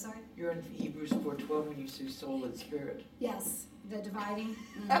 I'm sorry, You're in Hebrews 4:12 when you say soul and spirit. yes, the dividing,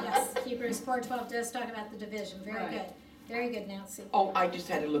 yes, Hebrews 4:12 does talk about the division, very good, Nancy. Oh, I just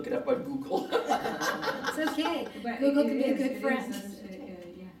had to look it up on Google. It's okay, But Google it can be a is- good it is, friend.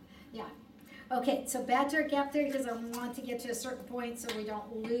 yeah. Okay, so back to our gap theory, because I want to get to a certain point so we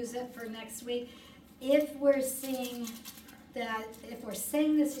don't lose it for next week. If we're seeing that, if we're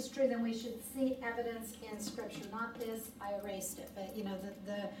saying this is true, then we should see evidence in scripture, not this, I erased it, but you know,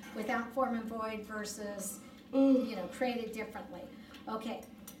 the without form and void versus, you know, created differently. Okay,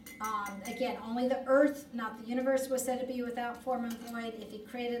 again, only the earth, not the universe, was said to be without form and void. If he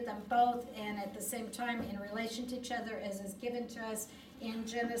created them both and at the same time in relation to each other as is given to us in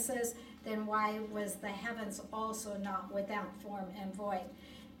Genesis, then why was the heavens also not without form and void?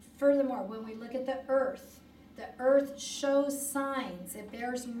 Furthermore, when we look at the earth shows signs, it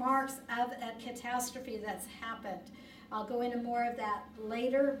bears marks of a catastrophe that's happened. I'll go into more of that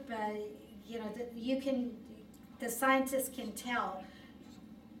later, but you know, the scientists can tell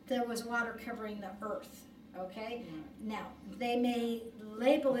there was water covering the earth, okay? Now, they may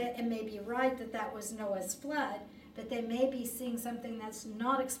label it and may be right that was Noah's flood, but they may be seeing something that's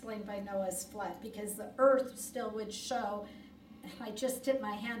not explained by Noah's flood, because the earth still would show, I just tipped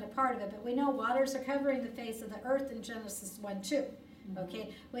my hand a part of it, but we know waters are covering the face of the earth in Genesis 1:2, okay?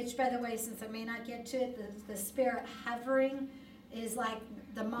 Which, by the way, since I may not get to it, the spirit hovering is like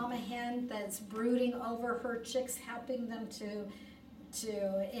the mama hen that's brooding over her chicks, helping them to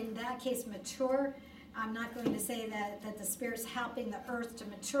in that case, mature. I'm not going to say that the Spirit's helping the earth to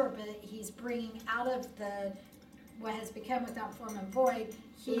mature, but he's bringing out of what has become without form and void,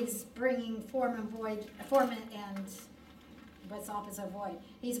 he's bringing form and what's opposite of void?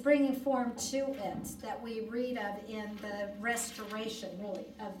 He's bringing form to it that we read of in the restoration, really,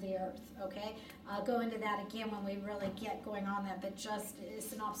 of the earth, okay? I'll go into that again when we really get going on that, but just a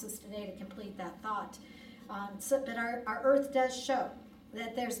synopsis today to complete that thought. But our earth does show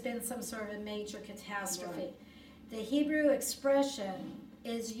that there's been some sort of a major catastrophe. Right. The Hebrew expression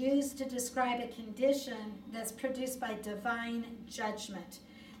is used to describe a condition that's produced by divine judgment.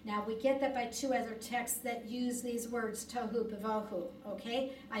 Now, we get that by 2 other texts that use these words, tohu bavohu,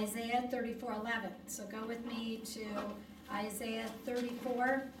 okay? Isaiah 34:11. So go with me to Isaiah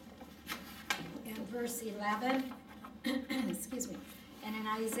 34 and verse 11. Excuse me. And in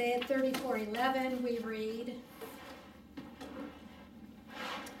Isaiah 34:11, we read,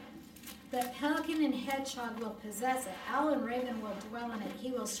 The pelican and hedgehog will possess it. Owl and raven will dwell in it.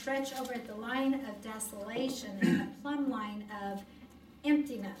 He will stretch over it the line of desolation and the plumb line of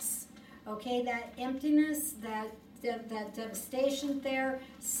emptiness. Okay, that emptiness, that devastation there,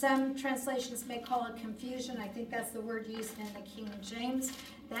 some translations may call it confusion. I think that's the word used in the King James.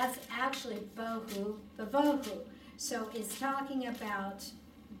 That's actually bohu bavohu. So it's talking about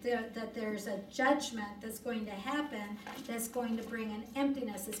that there's a judgment that's going to happen, that's going to bring an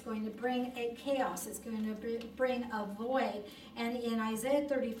emptiness, it's going to bring a chaos, it's going to bring a void. And in Isaiah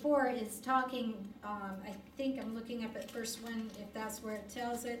 34, it's talking, I think I'm looking up at verse 1, if that's where it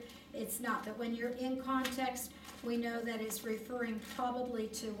tells it. It's not, but when you're in context, we know that it's referring probably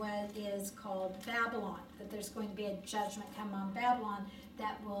to what is called Babylon, that there's going to be a judgment come on Babylon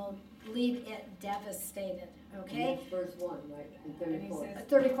that will leave it devastated, okay? And that's verse 1, right, in 34. And it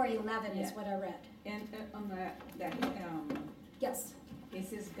 34:11 is Yeah. what I read. And on that, Yes, it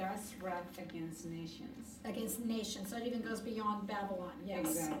says God's wrath against nations. against nations, so it even goes beyond Babylon, yes.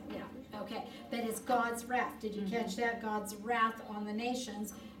 Exactly. Yeah, okay, but it's God's wrath, did you catch that? God's wrath on the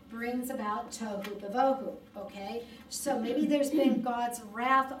nations brings about tohu bavohu, okay? So maybe there's been God's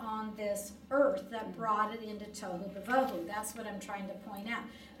wrath on this earth that brought it into tohu bavohu. That's what I'm trying to point out.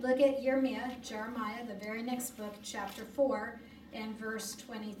 Look at Jeremiah, the very next book, chapter 4 and verse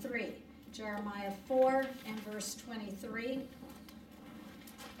 23. Jeremiah 4 and verse 23.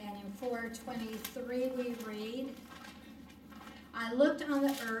 And in 4:23 we read, I looked on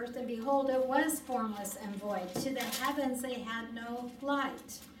the earth, and behold, it was formless and void. To the heavens they had no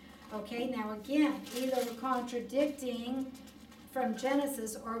light. Okay, now again, either we're contradicting from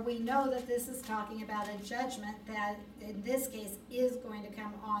Genesis, or we know that this is talking about a judgment that, in this case, is going to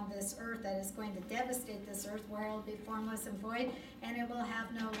come on this earth, that is going to devastate this earth, where it will be formless and void, and it will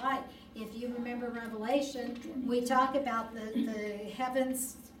have no light. If you remember Revelation, we talk about the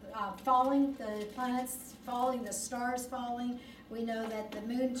heavens falling, the planets falling, the stars falling. We know that the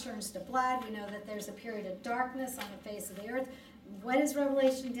moon turns to blood. We know that there's a period of darkness on the face of the earth. What is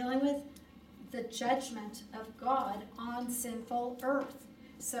Revelation dealing with? The judgment of God on sinful earth.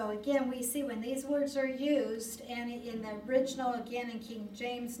 So again, we see when these words are used, and in the original, again in King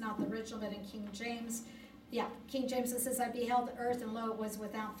James, not the original, but in King James, King James, it says, I beheld the earth, and lo, it was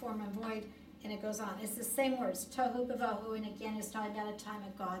without form and void, and it goes on. It's the same words, tohu bavohu, and again, it's talking about a time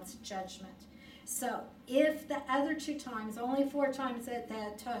of God's judgment. So, if the other two times, only 4 times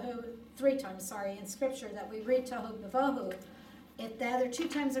three times, in Scripture that we read tohu bavohu, if the other 2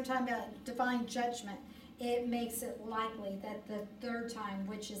 times are talking about divine judgment, it makes it likely that the third time,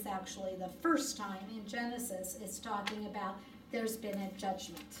 which is actually the first time in Genesis, is talking about there's been a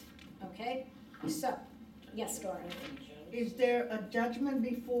judgment. Okay? So, yes, Dora. Is there a judgment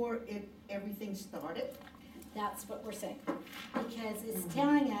before everything started? That's what we're saying. Because it's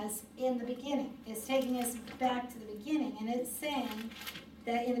telling us in the beginning. It's taking us back to the beginning. And it's saying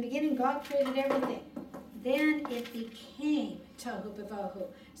that in the beginning, God created everything. Then it became tohu bavohu.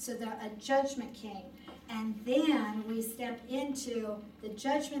 So that a judgment came. And then we step into the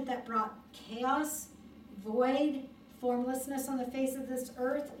judgment that brought chaos, void, formlessness on the face of this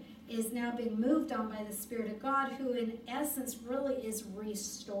earth, is now being moved on by the Spirit of God, who in essence really is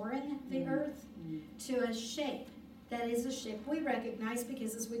restoring the earth to a shape. That is a shape we recognize,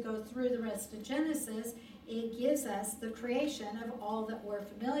 because as we go through the rest of Genesis, it gives us the creation of all that we're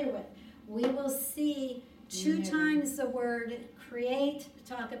familiar with. We will see 2 times the word create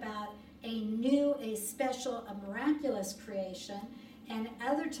talk about a new, a special, a miraculous creation, and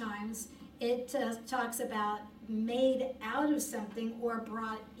other times it talks about made out of something or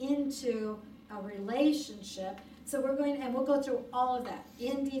brought into a relationship. So we're going, and we'll go through all of that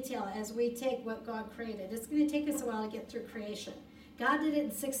in detail as we take what God created. It's going to take us a while to get through creation. God did it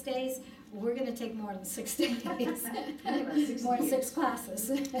in 6 days. We're going to take more than 6 days. More than 6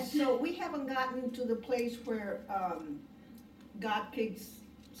 classes. So we haven't gotten to the place where God kicks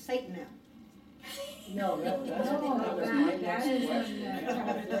Satan out. No, that's No, that was my that next is question. on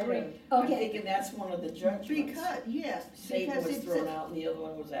chapter 3. I'm Okay, thinking that's one of the judgments. Because, yes, Satan because was it thrown said, out and the other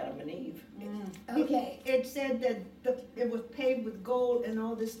one was Adam and Eve. okay. it said that it was paved with gold and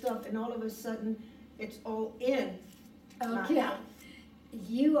all this stuff, and all of a sudden, it's all in. not Okay. out.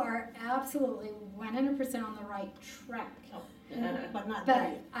 You are absolutely 100% on the right track. But not there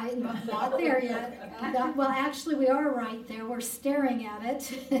But yet. I'm not there yet. Well, actually, we are right there. We're staring at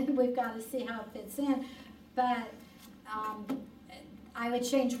it. We've got to see how it fits in. But I would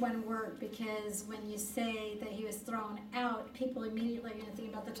change one word, because when you say that he was thrown out, people immediately are going to think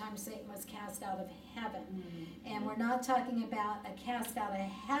about the time Satan was cast out of heaven. And we're not talking about a cast out of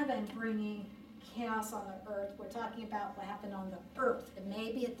heaven bringing chaos on the earth. We're talking about what happened on the earth. It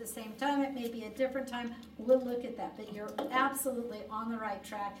may be at the same time, it may be a different time. We'll look at that, but you're absolutely on the right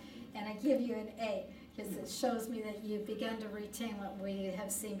track. And I give you an A, because it shows me that you've begun to retain what we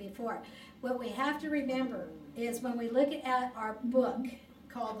have seen before. What we have to remember is when we look at our book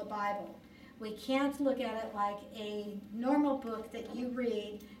called the Bible, we can't look at it like a normal book that you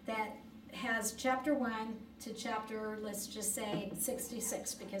read that has chapter 1 to chapter, let's just say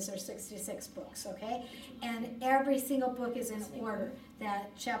 66, because there's 66 books, okay? And every single book is in order.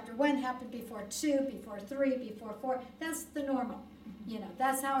 That chapter 1 happened before 2, before 3, before 4. That's the normal. You know,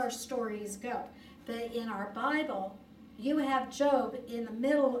 that's how our stories go. But in our Bible, you have Job in the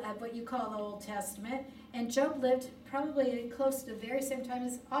middle of what you call the Old Testament, and Job lived probably close to the very same time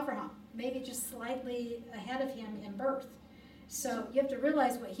as Abraham, maybe just slightly ahead of him in birth. So you have to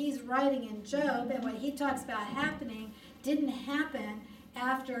realize what he's writing in Job and what he talks about happening didn't happen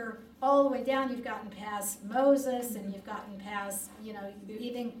after all the way down. You've gotten past Moses, and you've gotten past, you know,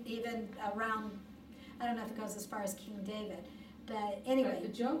 even around, I don't know if it goes as far as King David. But anyway.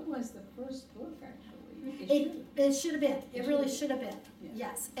 But Job was the first book, actually. It should have been. It really should've should have been. Yeah.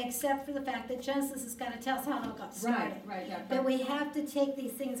 Yes, except for the fact that Genesis has got to tell us how it all got started. Right, yeah. But we have to take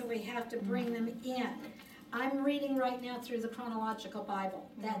these things and we have to bring them in. I'm reading right now through the chronological Bible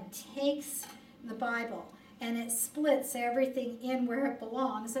that takes the Bible and it splits everything in where it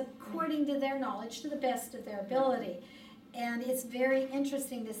belongs according to their knowledge, to the best of their ability. And it's very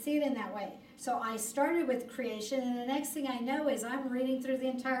interesting to see it in that way. So I started with creation, and the next thing I know is I'm reading through the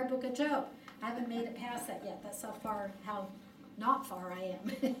entire book of Job. I haven't made it past that yet. That's how not far I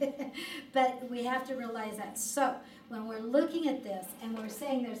am. But we have to realize that. So when we're looking at this and we're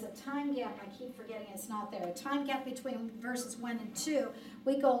saying there's a time gap, I keep forgetting it's not there, a time gap between verses 1 and 2,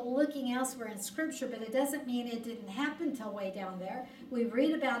 we go looking elsewhere in Scripture, but it doesn't mean it didn't happen till way down there. We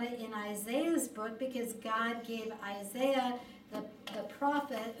read about it in Isaiah's book because God gave Isaiah, the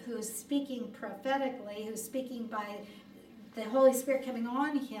prophet, who's speaking prophetically, who's speaking by the Holy Spirit coming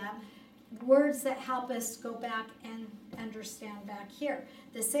on him, words that help us go back and understand back here.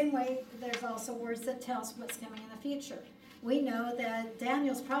 The same way, there's also words that tell us what's coming in the future. We know that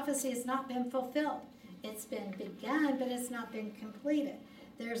Daniel's prophecy has not been fulfilled. It's been begun, but it's not been completed.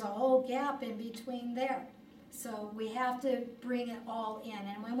 There's a whole gap in between there. So we have to bring it all in.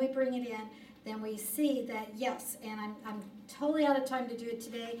 And when we bring it in, then we see that, yes, and I'm totally out of time to do it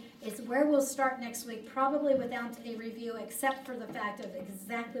today. It's where we'll start next week, probably without a review, except for the fact of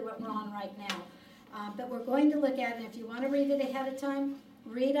exactly what we're on right now. But we're going to look at it. If you want to read it ahead of time,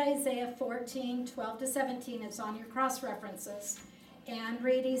 read Isaiah 14, 12 to 17. It's on your cross-references. And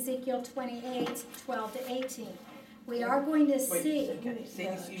read Ezekiel 28, 12 to 18. We are going to see. Say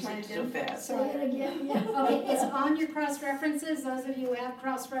this, you said it so fast. Say it again. Okay, it's on your cross-references. Those of you who have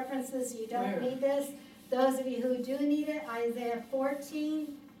cross-references, you don't need this. Those of you who do need it, Isaiah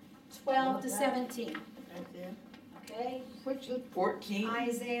 14, 12 to 17. Okay? 14.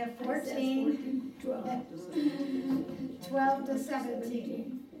 Isaiah 14, 12 to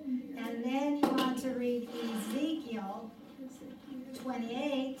 17. And then you want to read Ezekiel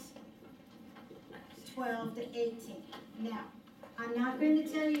 28, 12 to 18. Now, I'm not going to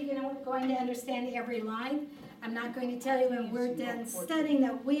tell you you're going to understand every line. I'm not going to tell you when we're done studying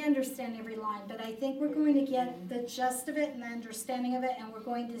that we understand every line, but I think we're going to get the gist of it and the understanding of it, and we're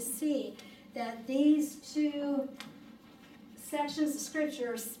going to see that these two sections of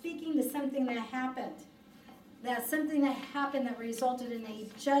Scripture are speaking to something that happened. That something that happened that resulted in a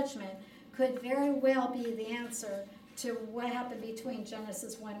judgment could very well be the answer to what happened between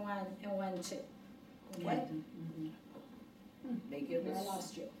Genesis 1:1 and 1:2. Okay? Make it I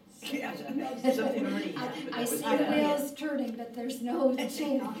lost you. Yeah, something already happened. I That was see good. the wheels turning, but there's no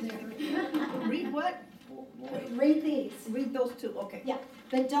chain on there. Read what? Read these. Read those two, okay. Yeah,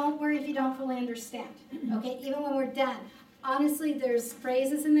 but don't worry if you don't fully understand. Okay, even when we're done. Honestly, there's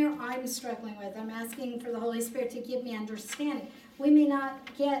phrases in there I'm struggling with. I'm asking for the Holy Spirit to give me understanding. We may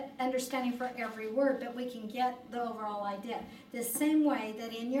not get understanding for every word, but we can get the overall idea. The same way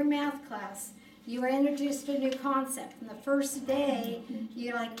that in your math class, you were introduced to a new concept. And the first day,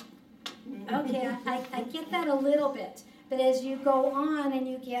 you're like, okay, I get that a little bit. But as you go on and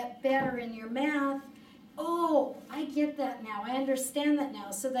you get better in your math, oh, I get that now. I understand that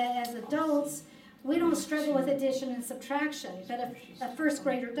now. So that as adults, we don't struggle with addition and subtraction, but a first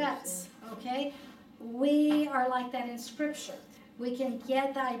grader does, okay? We are like that in Scripture. We can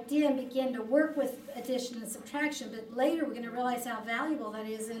get the idea and begin to work with addition and subtraction, but later we're going to realize how valuable that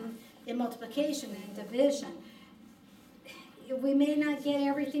is in multiplication and division. We may not get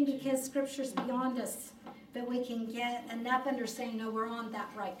everything because Scripture's beyond us, but we can get enough understanding, no, we're on that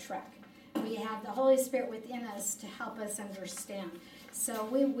right track. we have the Holy Spirit within us to help us understand. So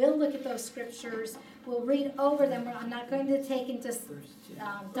we will look at those scriptures, we'll read over them. I'm not going to take and just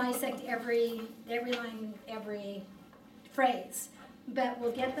dissect every line, every phrase, but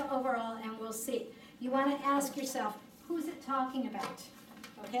we'll get the overall and we'll see. You want to ask yourself, who's it talking about?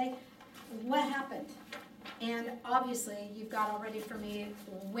 Okay? What happened? And obviously, you've got already for me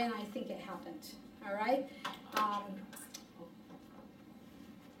when I think it happened. All right?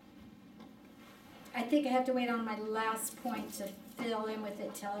 I think I have to wait on my last point to fill in with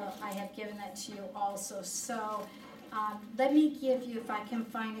it till I have given that to you also. So let me give you, if I can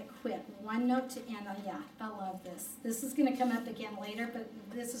find it quick, one note to end on. Yeah, I love this. This is going to come up again later, but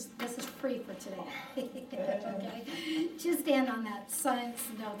this is free for today. Okay? Just end on that science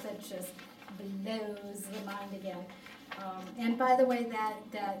note that just blows the mind again. And by the way,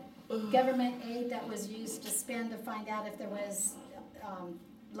 that government aid that was used to spend to find out if there was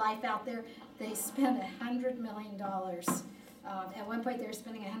life out there, they spent $100 million. At one point, they were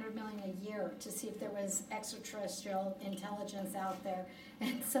spending $100 million a year to see if there was extraterrestrial intelligence out there.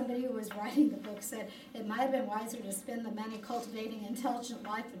 And somebody who was writing the book said it might have been wiser to spend the money cultivating intelligent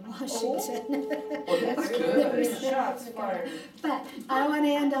life in Washington. Well, that's good. Shots fired. But I want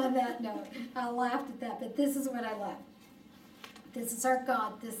to end on that note. I laughed at that, but this is what I love. This is our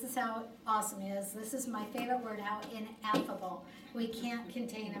God. This is how awesome He is. This is my favorite word, how ineffable. We can't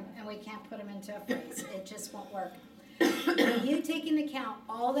contain Him, and we can't put Him into a phrase. It just won't work. When you take into account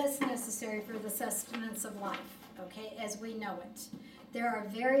all that's necessary for the sustenance of life, okay, as we know it, there are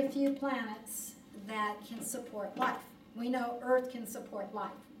very few planets that can support life. We know Earth can support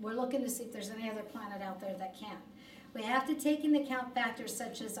life. We're looking to see if there's any other planet out there that can. We have to take into account factors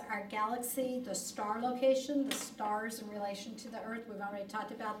such as our galaxy, the star location, the stars in relation to the Earth. We've already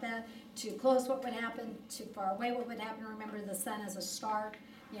talked about that. Too close, what would happen? Too far away, what would happen? Remember, the sun is a star.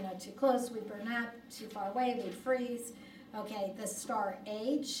 You know, too close, we burn up. Too far away, we freeze. Okay, the star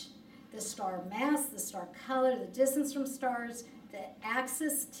age, the star mass, the star color, the distance from stars, the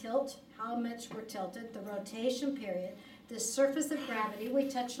axis tilt, how much we're tilted, the rotation period, the surface of gravity. We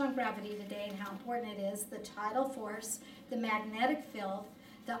touched on gravity today and how important it is, the tidal force, the magnetic field,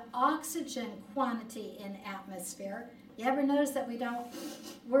 the oxygen quantity in atmosphere. You ever notice that we don't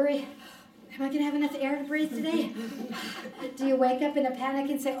worry, am I going to have enough air to breathe today? Do you wake up in a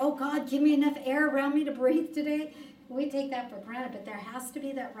panic and say, oh God, give me enough air around me to breathe today? We take that for granted, but there has to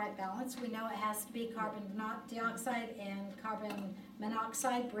be that right balance. We know it has to be carbon dioxide and carbon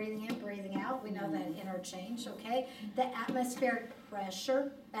monoxide, breathing in, breathing out. We know that interchange, okay? The atmospheric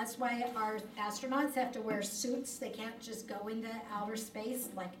pressure, that's why our astronauts have to wear suits. They can't just go into outer space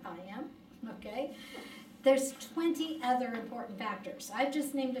like I am, okay? There's 20 other important factors. I've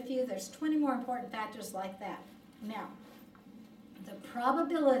just named a few. There's 20 more important factors like that. Now, the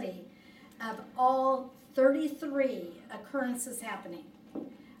probability of all 33 occurrences happening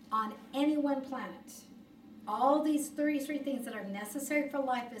on any one planet, all these 33 things that are necessary for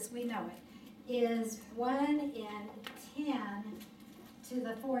life as we know it, is 1 in 10 to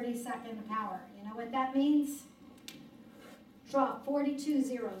the 42nd power. You know what that means? Drop 42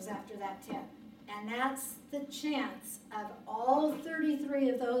 zeros after that 10. And that's the chance of all 33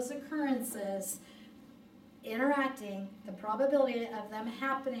 of those occurrences interacting, the probability of them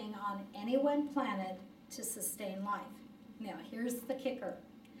happening on any one planet to sustain life. Now, here's the kicker.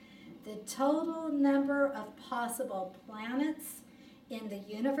 The total number of possible planets in the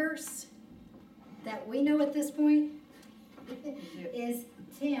universe that we know at this point is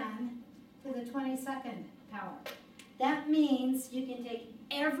 10 to the 22nd power. That means you can take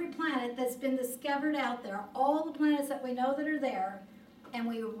every planet that's been discovered out there, all the planets that we know that are there, and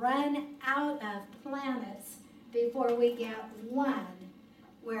we run out of planets before we get one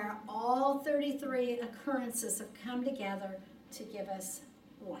where all 33 occurrences have come together to give us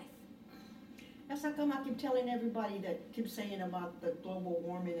life. That's how come I keep telling everybody that keeps saying about the global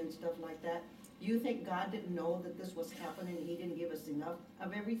warming and stuff like that. You think God didn't know that this was happening and He didn't give us enough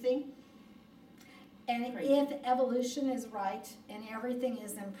of everything? And if evolution is right and everything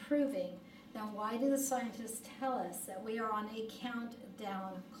is improving, then why do the scientists tell us that we are on a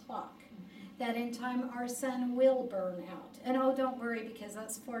countdown clock? That in time our sun will burn out. And oh, don't worry, because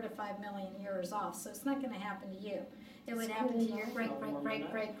that's 4 to 5 million years off, so it's not going to happen to you. It would happen to your great,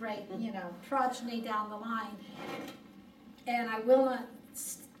 progeny down the line. And I will not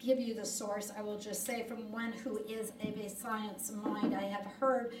give you the source. I will just say from one who is of a science mind I have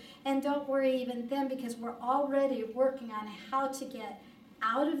heard. And don't worry even then, because we're already working on how to get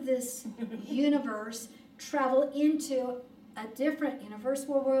out of this universe, travel into a different universe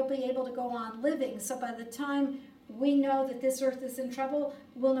where we'll be able to go on living. So by the time we know that this earth is in trouble,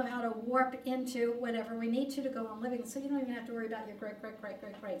 we'll know how to warp into whatever we need to go on living, so you don't even have to worry about your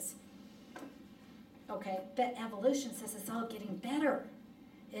greats. Okay, but evolution says it's all getting better.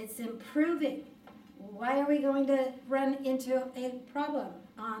 It's improving. Why are we going to run into a problem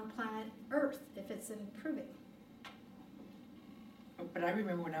on planet Earth if it's improving? But I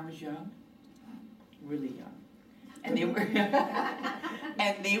remember when I was young, really young, and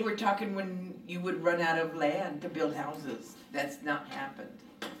they were talking when you would run out of land to build houses. That's not happened.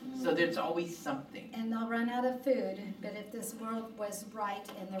 So there's always something. And they'll run out of food, but if this world was right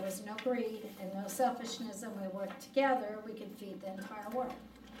and there was no greed and no selfishness and we worked together, we could feed the entire world.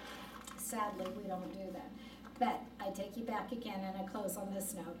 Sadly, we don't do that. But I take you back again and I close on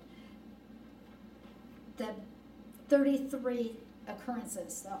this note. The 33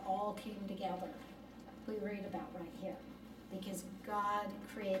 occurrences that all came together, we read about right here. Because God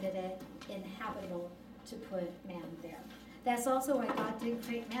created it inhabitable to put man there. That's also why God did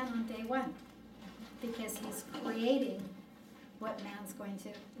create man on day one. Because he's creating what man's going to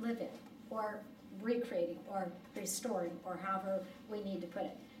live in, or recreating, or restoring, or however we need to put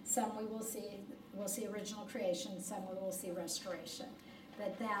it. Some we'll see original creation, some we will see restoration.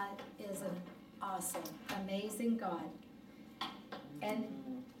 But that is an awesome, amazing God. And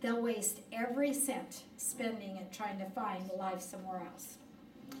they'll waste every cent spending it trying to find life somewhere else.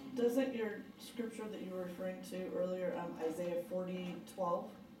 Doesn't your scripture that you were referring to earlier, Isaiah 40:12,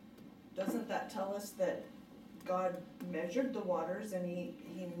 doesn't that tell us that God measured the waters and he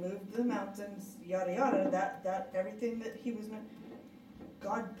moved the mountains, yada yada, that everything that he was meant,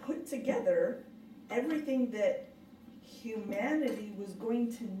 God put together everything that humanity was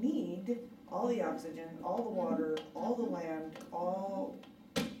going to need, all the oxygen, all the water, all the land,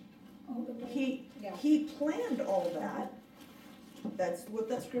 he planned all that. That's what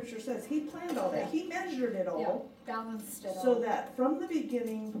that scripture says. He planned all that. He measured it all. Balanced it all. So that from the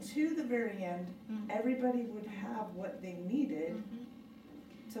beginning to the very end, everybody would have what they needed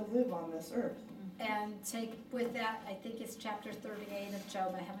to live on this earth. And take with that, I think it's chapter 38 of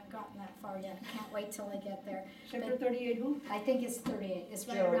Job. I haven't gotten that far yet. I can't wait till I get there. Chapter 38 who? I think it's 38. It's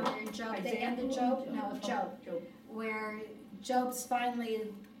right Job. around there in Job. The Isaiah? end of Job? No, Job. Job. Where Job's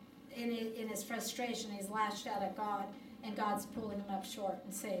finally, in his frustration, he's lashed out at God, and God's pulling him up short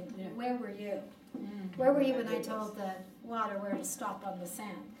and saying, Yeah. where were you? Where were you when I told the water where to stop on the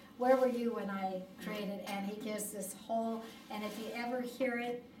sand? Where were you when I created? And he gives this whole, and if you ever hear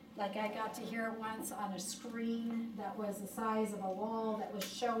it, like I got to hear it once on a screen that was the size of a wall that was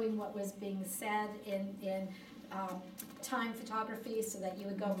showing what was being said in time photography, so that you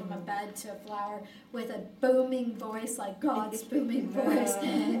would go from a bud to a flower with a booming voice, like God's booming voice.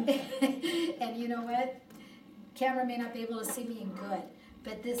 And you know what? Camera may not be able to see me in good,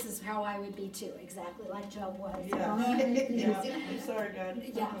 but this is how I would be too, exactly like Job was. Yeah. I'm sorry, God.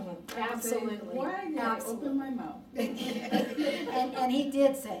 Yeah, absolutely. Why did I open my mouth? And he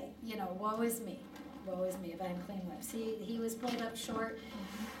did say, woe is me, but I'm clean lips. He was pulled up short.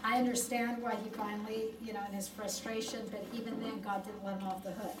 I understand why he finally, in his frustration, but even then, God didn't let him off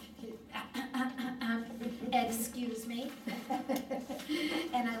the hook. Excuse me.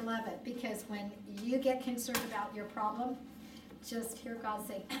 And I love it, because when you get concerned about your problem, just hear God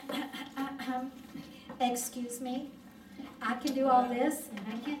say, excuse me, I can do all this, and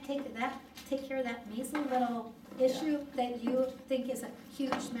I can't take care of that measly little issue that you think is a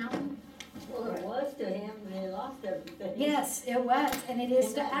huge mountain. Well, it was to him, and he lost everything. Yes, it was, and it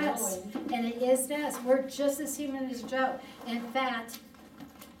is to Not us, knowing. and it is to us. We're just as human as Job. In fact,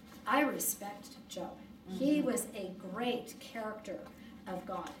 I respect Job. He was a great character of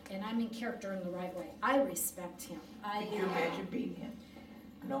God, and I mean character in the right way. I respect him. Can you imagine being him?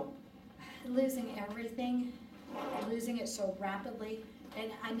 Nope. Losing everything, losing it so rapidly,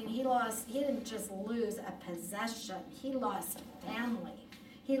 and I mean, he didn't just lose a possession, he lost family.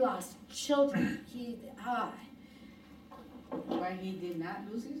 He lost children. Why he did not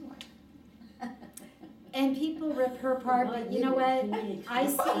lose his wife. And people rip her apart, but you know what? I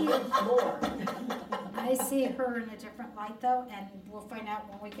see her in a different light though, and we'll find out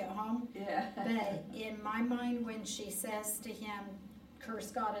when we get home. Yeah. But in my mind, when she says to him,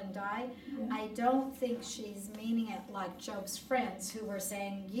 curse God and die, I don't think she's meaning it like Job's friends who were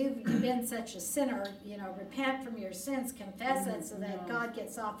saying, you've been such a sinner, repent from your sins, confess it so that God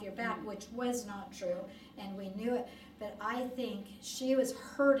gets off your back, which was not true, and we knew it. But I think she was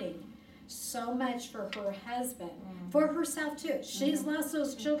hurting so much for her husband, for herself too. She's lost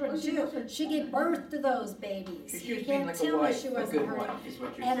those children too. She gave birth to those babies. She was being can't like a tell me wife, she a wasn't good hurting. wife, is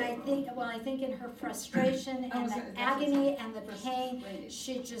what you're And saying. I think in her frustration and the agony and the pain,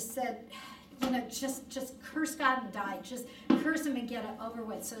 she just said, just curse God and die. Just curse him and get it over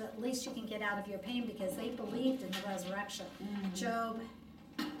with, so at least you can get out of your pain, because they believed in the resurrection. Job,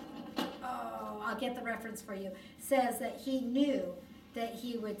 I'll get the reference for you, says that he knew that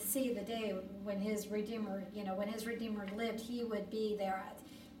he would see the day when his Redeemer, when his Redeemer lived, he would be there.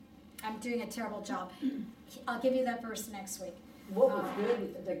 I'm doing a terrible job. I'll give you that verse next week. What was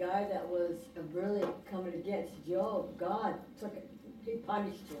good, the guy that was really coming against Job, God took it, he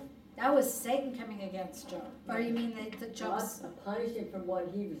punished him. That was Satan coming against Job. Or you mean the God Job's, punished him for what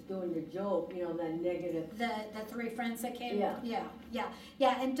he was doing to Job, that negative. the three friends that came? Yeah.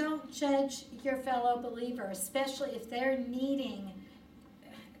 Yeah, and don't judge your fellow believer, especially if they're needing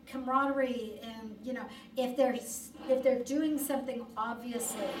camaraderie and, if they're doing something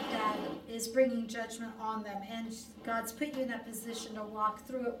obviously that is bringing judgment on them, and God's put you in that position to walk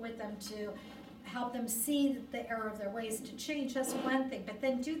through it with them, to help them see the error of their ways, to change, that's one thing, but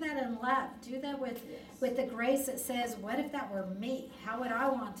then do that in love. Do that with the grace that says, what if that were me? How would I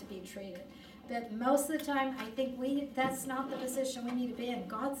want to be treated? But most of the time, I think that's not the position we need to be in.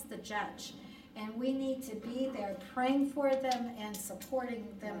 God's the judge. And we need to be there praying for them and supporting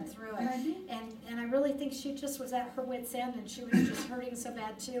them through it. And I really think she just was at her wit's end, and she was just hurting so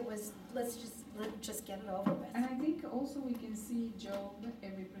bad too. It was, let's just get it over with. And I think also we can see Job a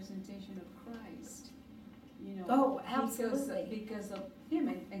representation of Christ, Oh, absolutely. Because of him,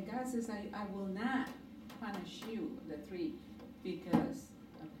 and God says, I will not punish you, the three, because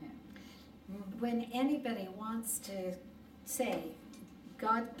of him. When anybody wants to say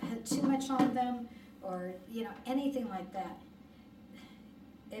God put too much on them, or anything like that,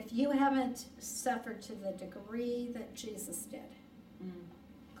 if you haven't suffered to the degree that Jesus did,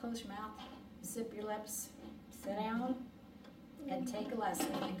 close your mouth, zip your lips, sit down, and take a lesson,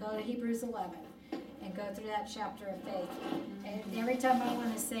 and go to Hebrews 11 and go through that chapter of faith. And every time I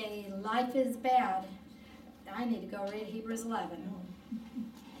want to say life is bad, I need to go read Hebrews 11.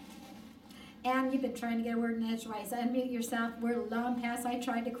 And you've been trying to get a word in edgewise. Unmute yourself. We're long past. I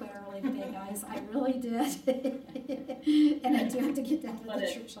tried to quit early today, guys. I really did. And I do have to get down to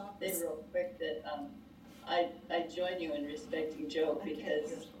the church office. Say real quick that I join you in respecting Job,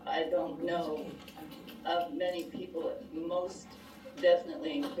 because I don't know of many people, most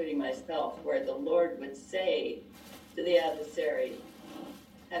definitely including myself, where the Lord would say to the adversary,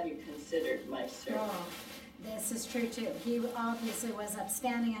 have you considered my servant? Oh, this is true too. He obviously was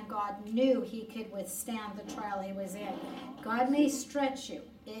upstanding, and God knew he could withstand the trial he was in. God may stretch you.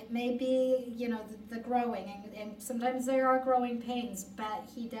 It may be, the growing, and sometimes there are growing pains, but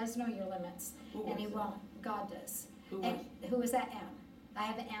he does know your limits, and he won't. God does. Who was that, Ann? I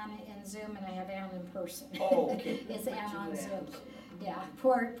have Ann in Zoom, and I have Ann in person. Oh, okay. It's Ann on Zoom. Yeah,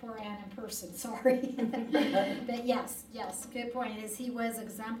 poor Ann in person, sorry. But yes, good point, is he was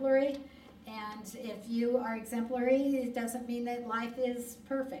exemplary. And if you are exemplary, it doesn't mean that life is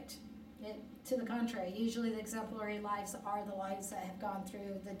perfect. To the contrary, usually the exemplary lives are the lives that have gone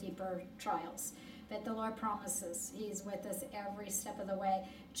through the deeper trials. But the Lord promises he's with us every step of the way.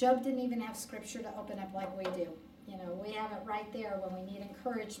 Job didn't even have scripture to open up like we do. We have it right there when we need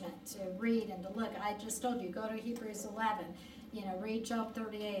encouragement to read and to look. I just told you, go to Hebrews 11, read Job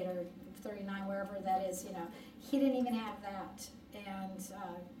 38 or 39, wherever that is, He didn't even have that. And,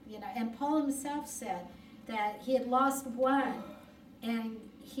 and Paul himself said that he had lost one, and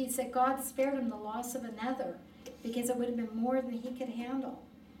he said God spared him the loss of another, because it would have been more than he could handle.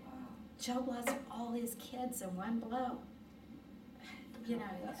 Job lost all his kids in one blow.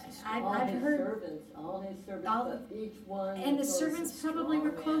 I've heard all his servants, but each one. and the servants probably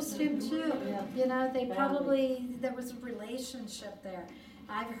were close to him too. They probably, there was a relationship there.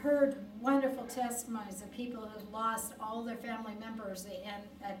 I've heard wonderful testimonies of people who've lost all their family members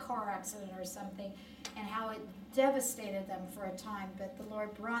in a car accident or something, and how it devastated them for a time, but the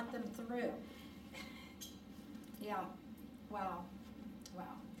Lord brought them through. Yeah, wow.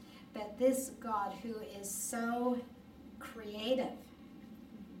 But this God, who is so creative,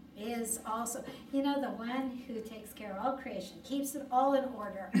 is also, the one who takes care of all creation, keeps it all in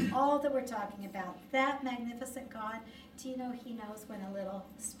order, all that we're talking about, that magnificent God. Do you know he knows when a little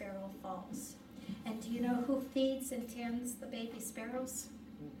sparrow falls? And do you know who feeds and tends the baby sparrows?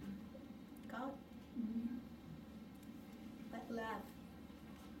 God. But love.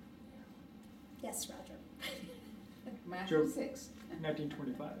 Yes, Roger. Matthew Job. 6.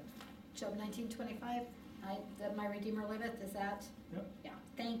 1925. Job 19:25. My Redeemer liveth. Is that? Yep. Yeah.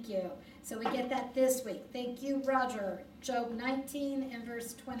 Thank you. So we get that this week. Thank you, Roger. Job 19 and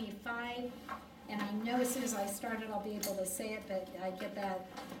verse 25. And I know as soon as I start it, I'll be able to say it, but I get that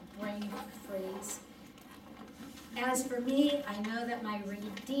brain freeze. As for me, I know that my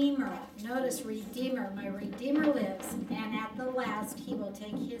Redeemer, notice Redeemer, my Redeemer lives, and at the last he will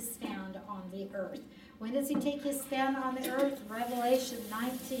take his stand on the earth. When does he take his stand on the earth? Revelation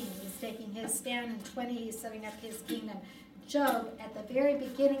 19, he's taking his stand, and 20, he's setting up his kingdom. Job, at the very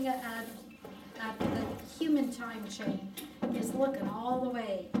beginning of the human time chain, is looking all the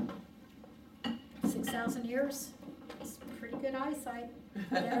way 6,000 years. It's pretty good eyesight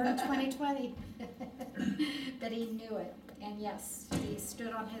there in 2020. But he knew it, and yes, he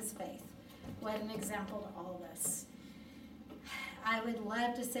stood on his faith. What an example to all of us. I would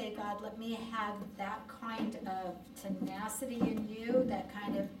love to say, God, let me have that kind of tenacity in you, that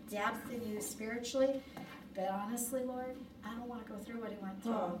kind of depth in you spiritually. But honestly, Lord, I don't want to go through what he went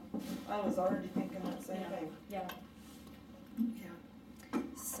through. I was already thinking that same Yeah. thing. Yeah. Yeah.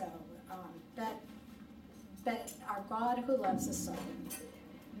 So, but our God who loves us so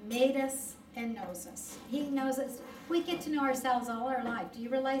made us and knows us. He knows us. We get to know ourselves all our life. Do you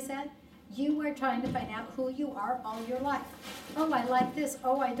realize that? You are trying to find out who you are all your life. Oh, I like this.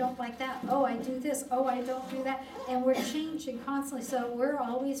 Oh, I don't like that. Oh, I do this. Oh, I don't do that. And we're changing constantly. So we're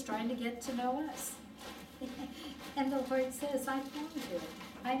always trying to get to know us. And the Lord says, I formed you.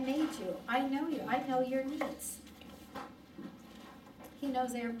 I made you. I know you. I know your needs. He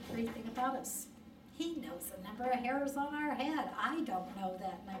knows everything about us. He knows the number of hairs on our head. I don't know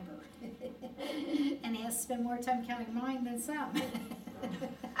that number. And he has to spend more time counting mine than some.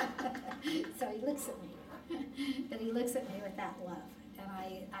 So he looks at me. But he looks at me with that love.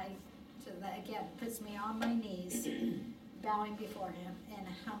 And so that again puts me on my knees, bowing before him in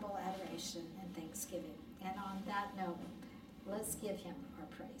humble adoration and thanksgiving. And on that note, let's give him our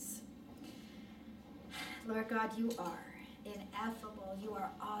praise. Lord God, you are ineffable. You are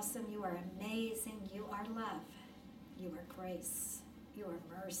awesome. You are amazing. You are love. You are grace. You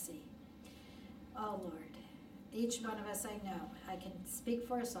are mercy. Oh, Lord, each one of us, I know, I can speak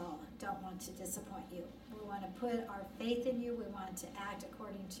for us all, don't want to disappoint you. We want to put our faith in you. We want to act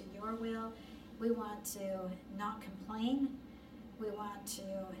according to your will. We want to not complain. We want to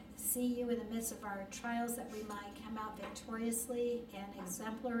see you in the midst of our trials, that we might come out victoriously and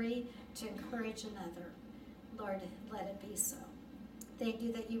exemplary to encourage another. Lord, let it be so. Thank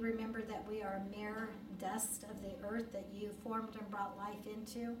you that you remember that we are mere dust of the earth that you formed and brought life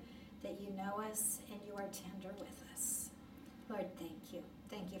into, that you know us and you are tender with us. Lord, thank you.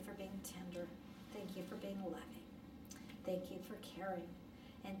 Thank you for being tender. Thank you for being loving. Thank you for caring.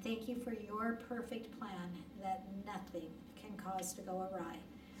 And thank you for your perfect plan that nothing can cause to go awry.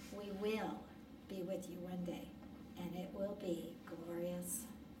 We will be with you one day, and it will be glorious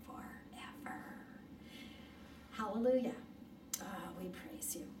forever. Hallelujah. We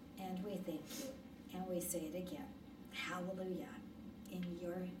praise you, and we thank you, and we say it again. Hallelujah. In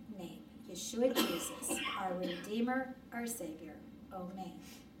your name, Yeshua Jesus, our Redeemer, our Savior. Amen.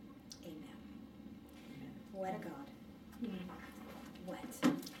 Amen. What a God. What?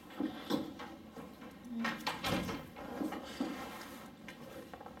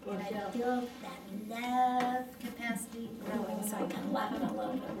 And I feel that love capacity growing, so I can love it a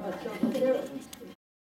little bit more.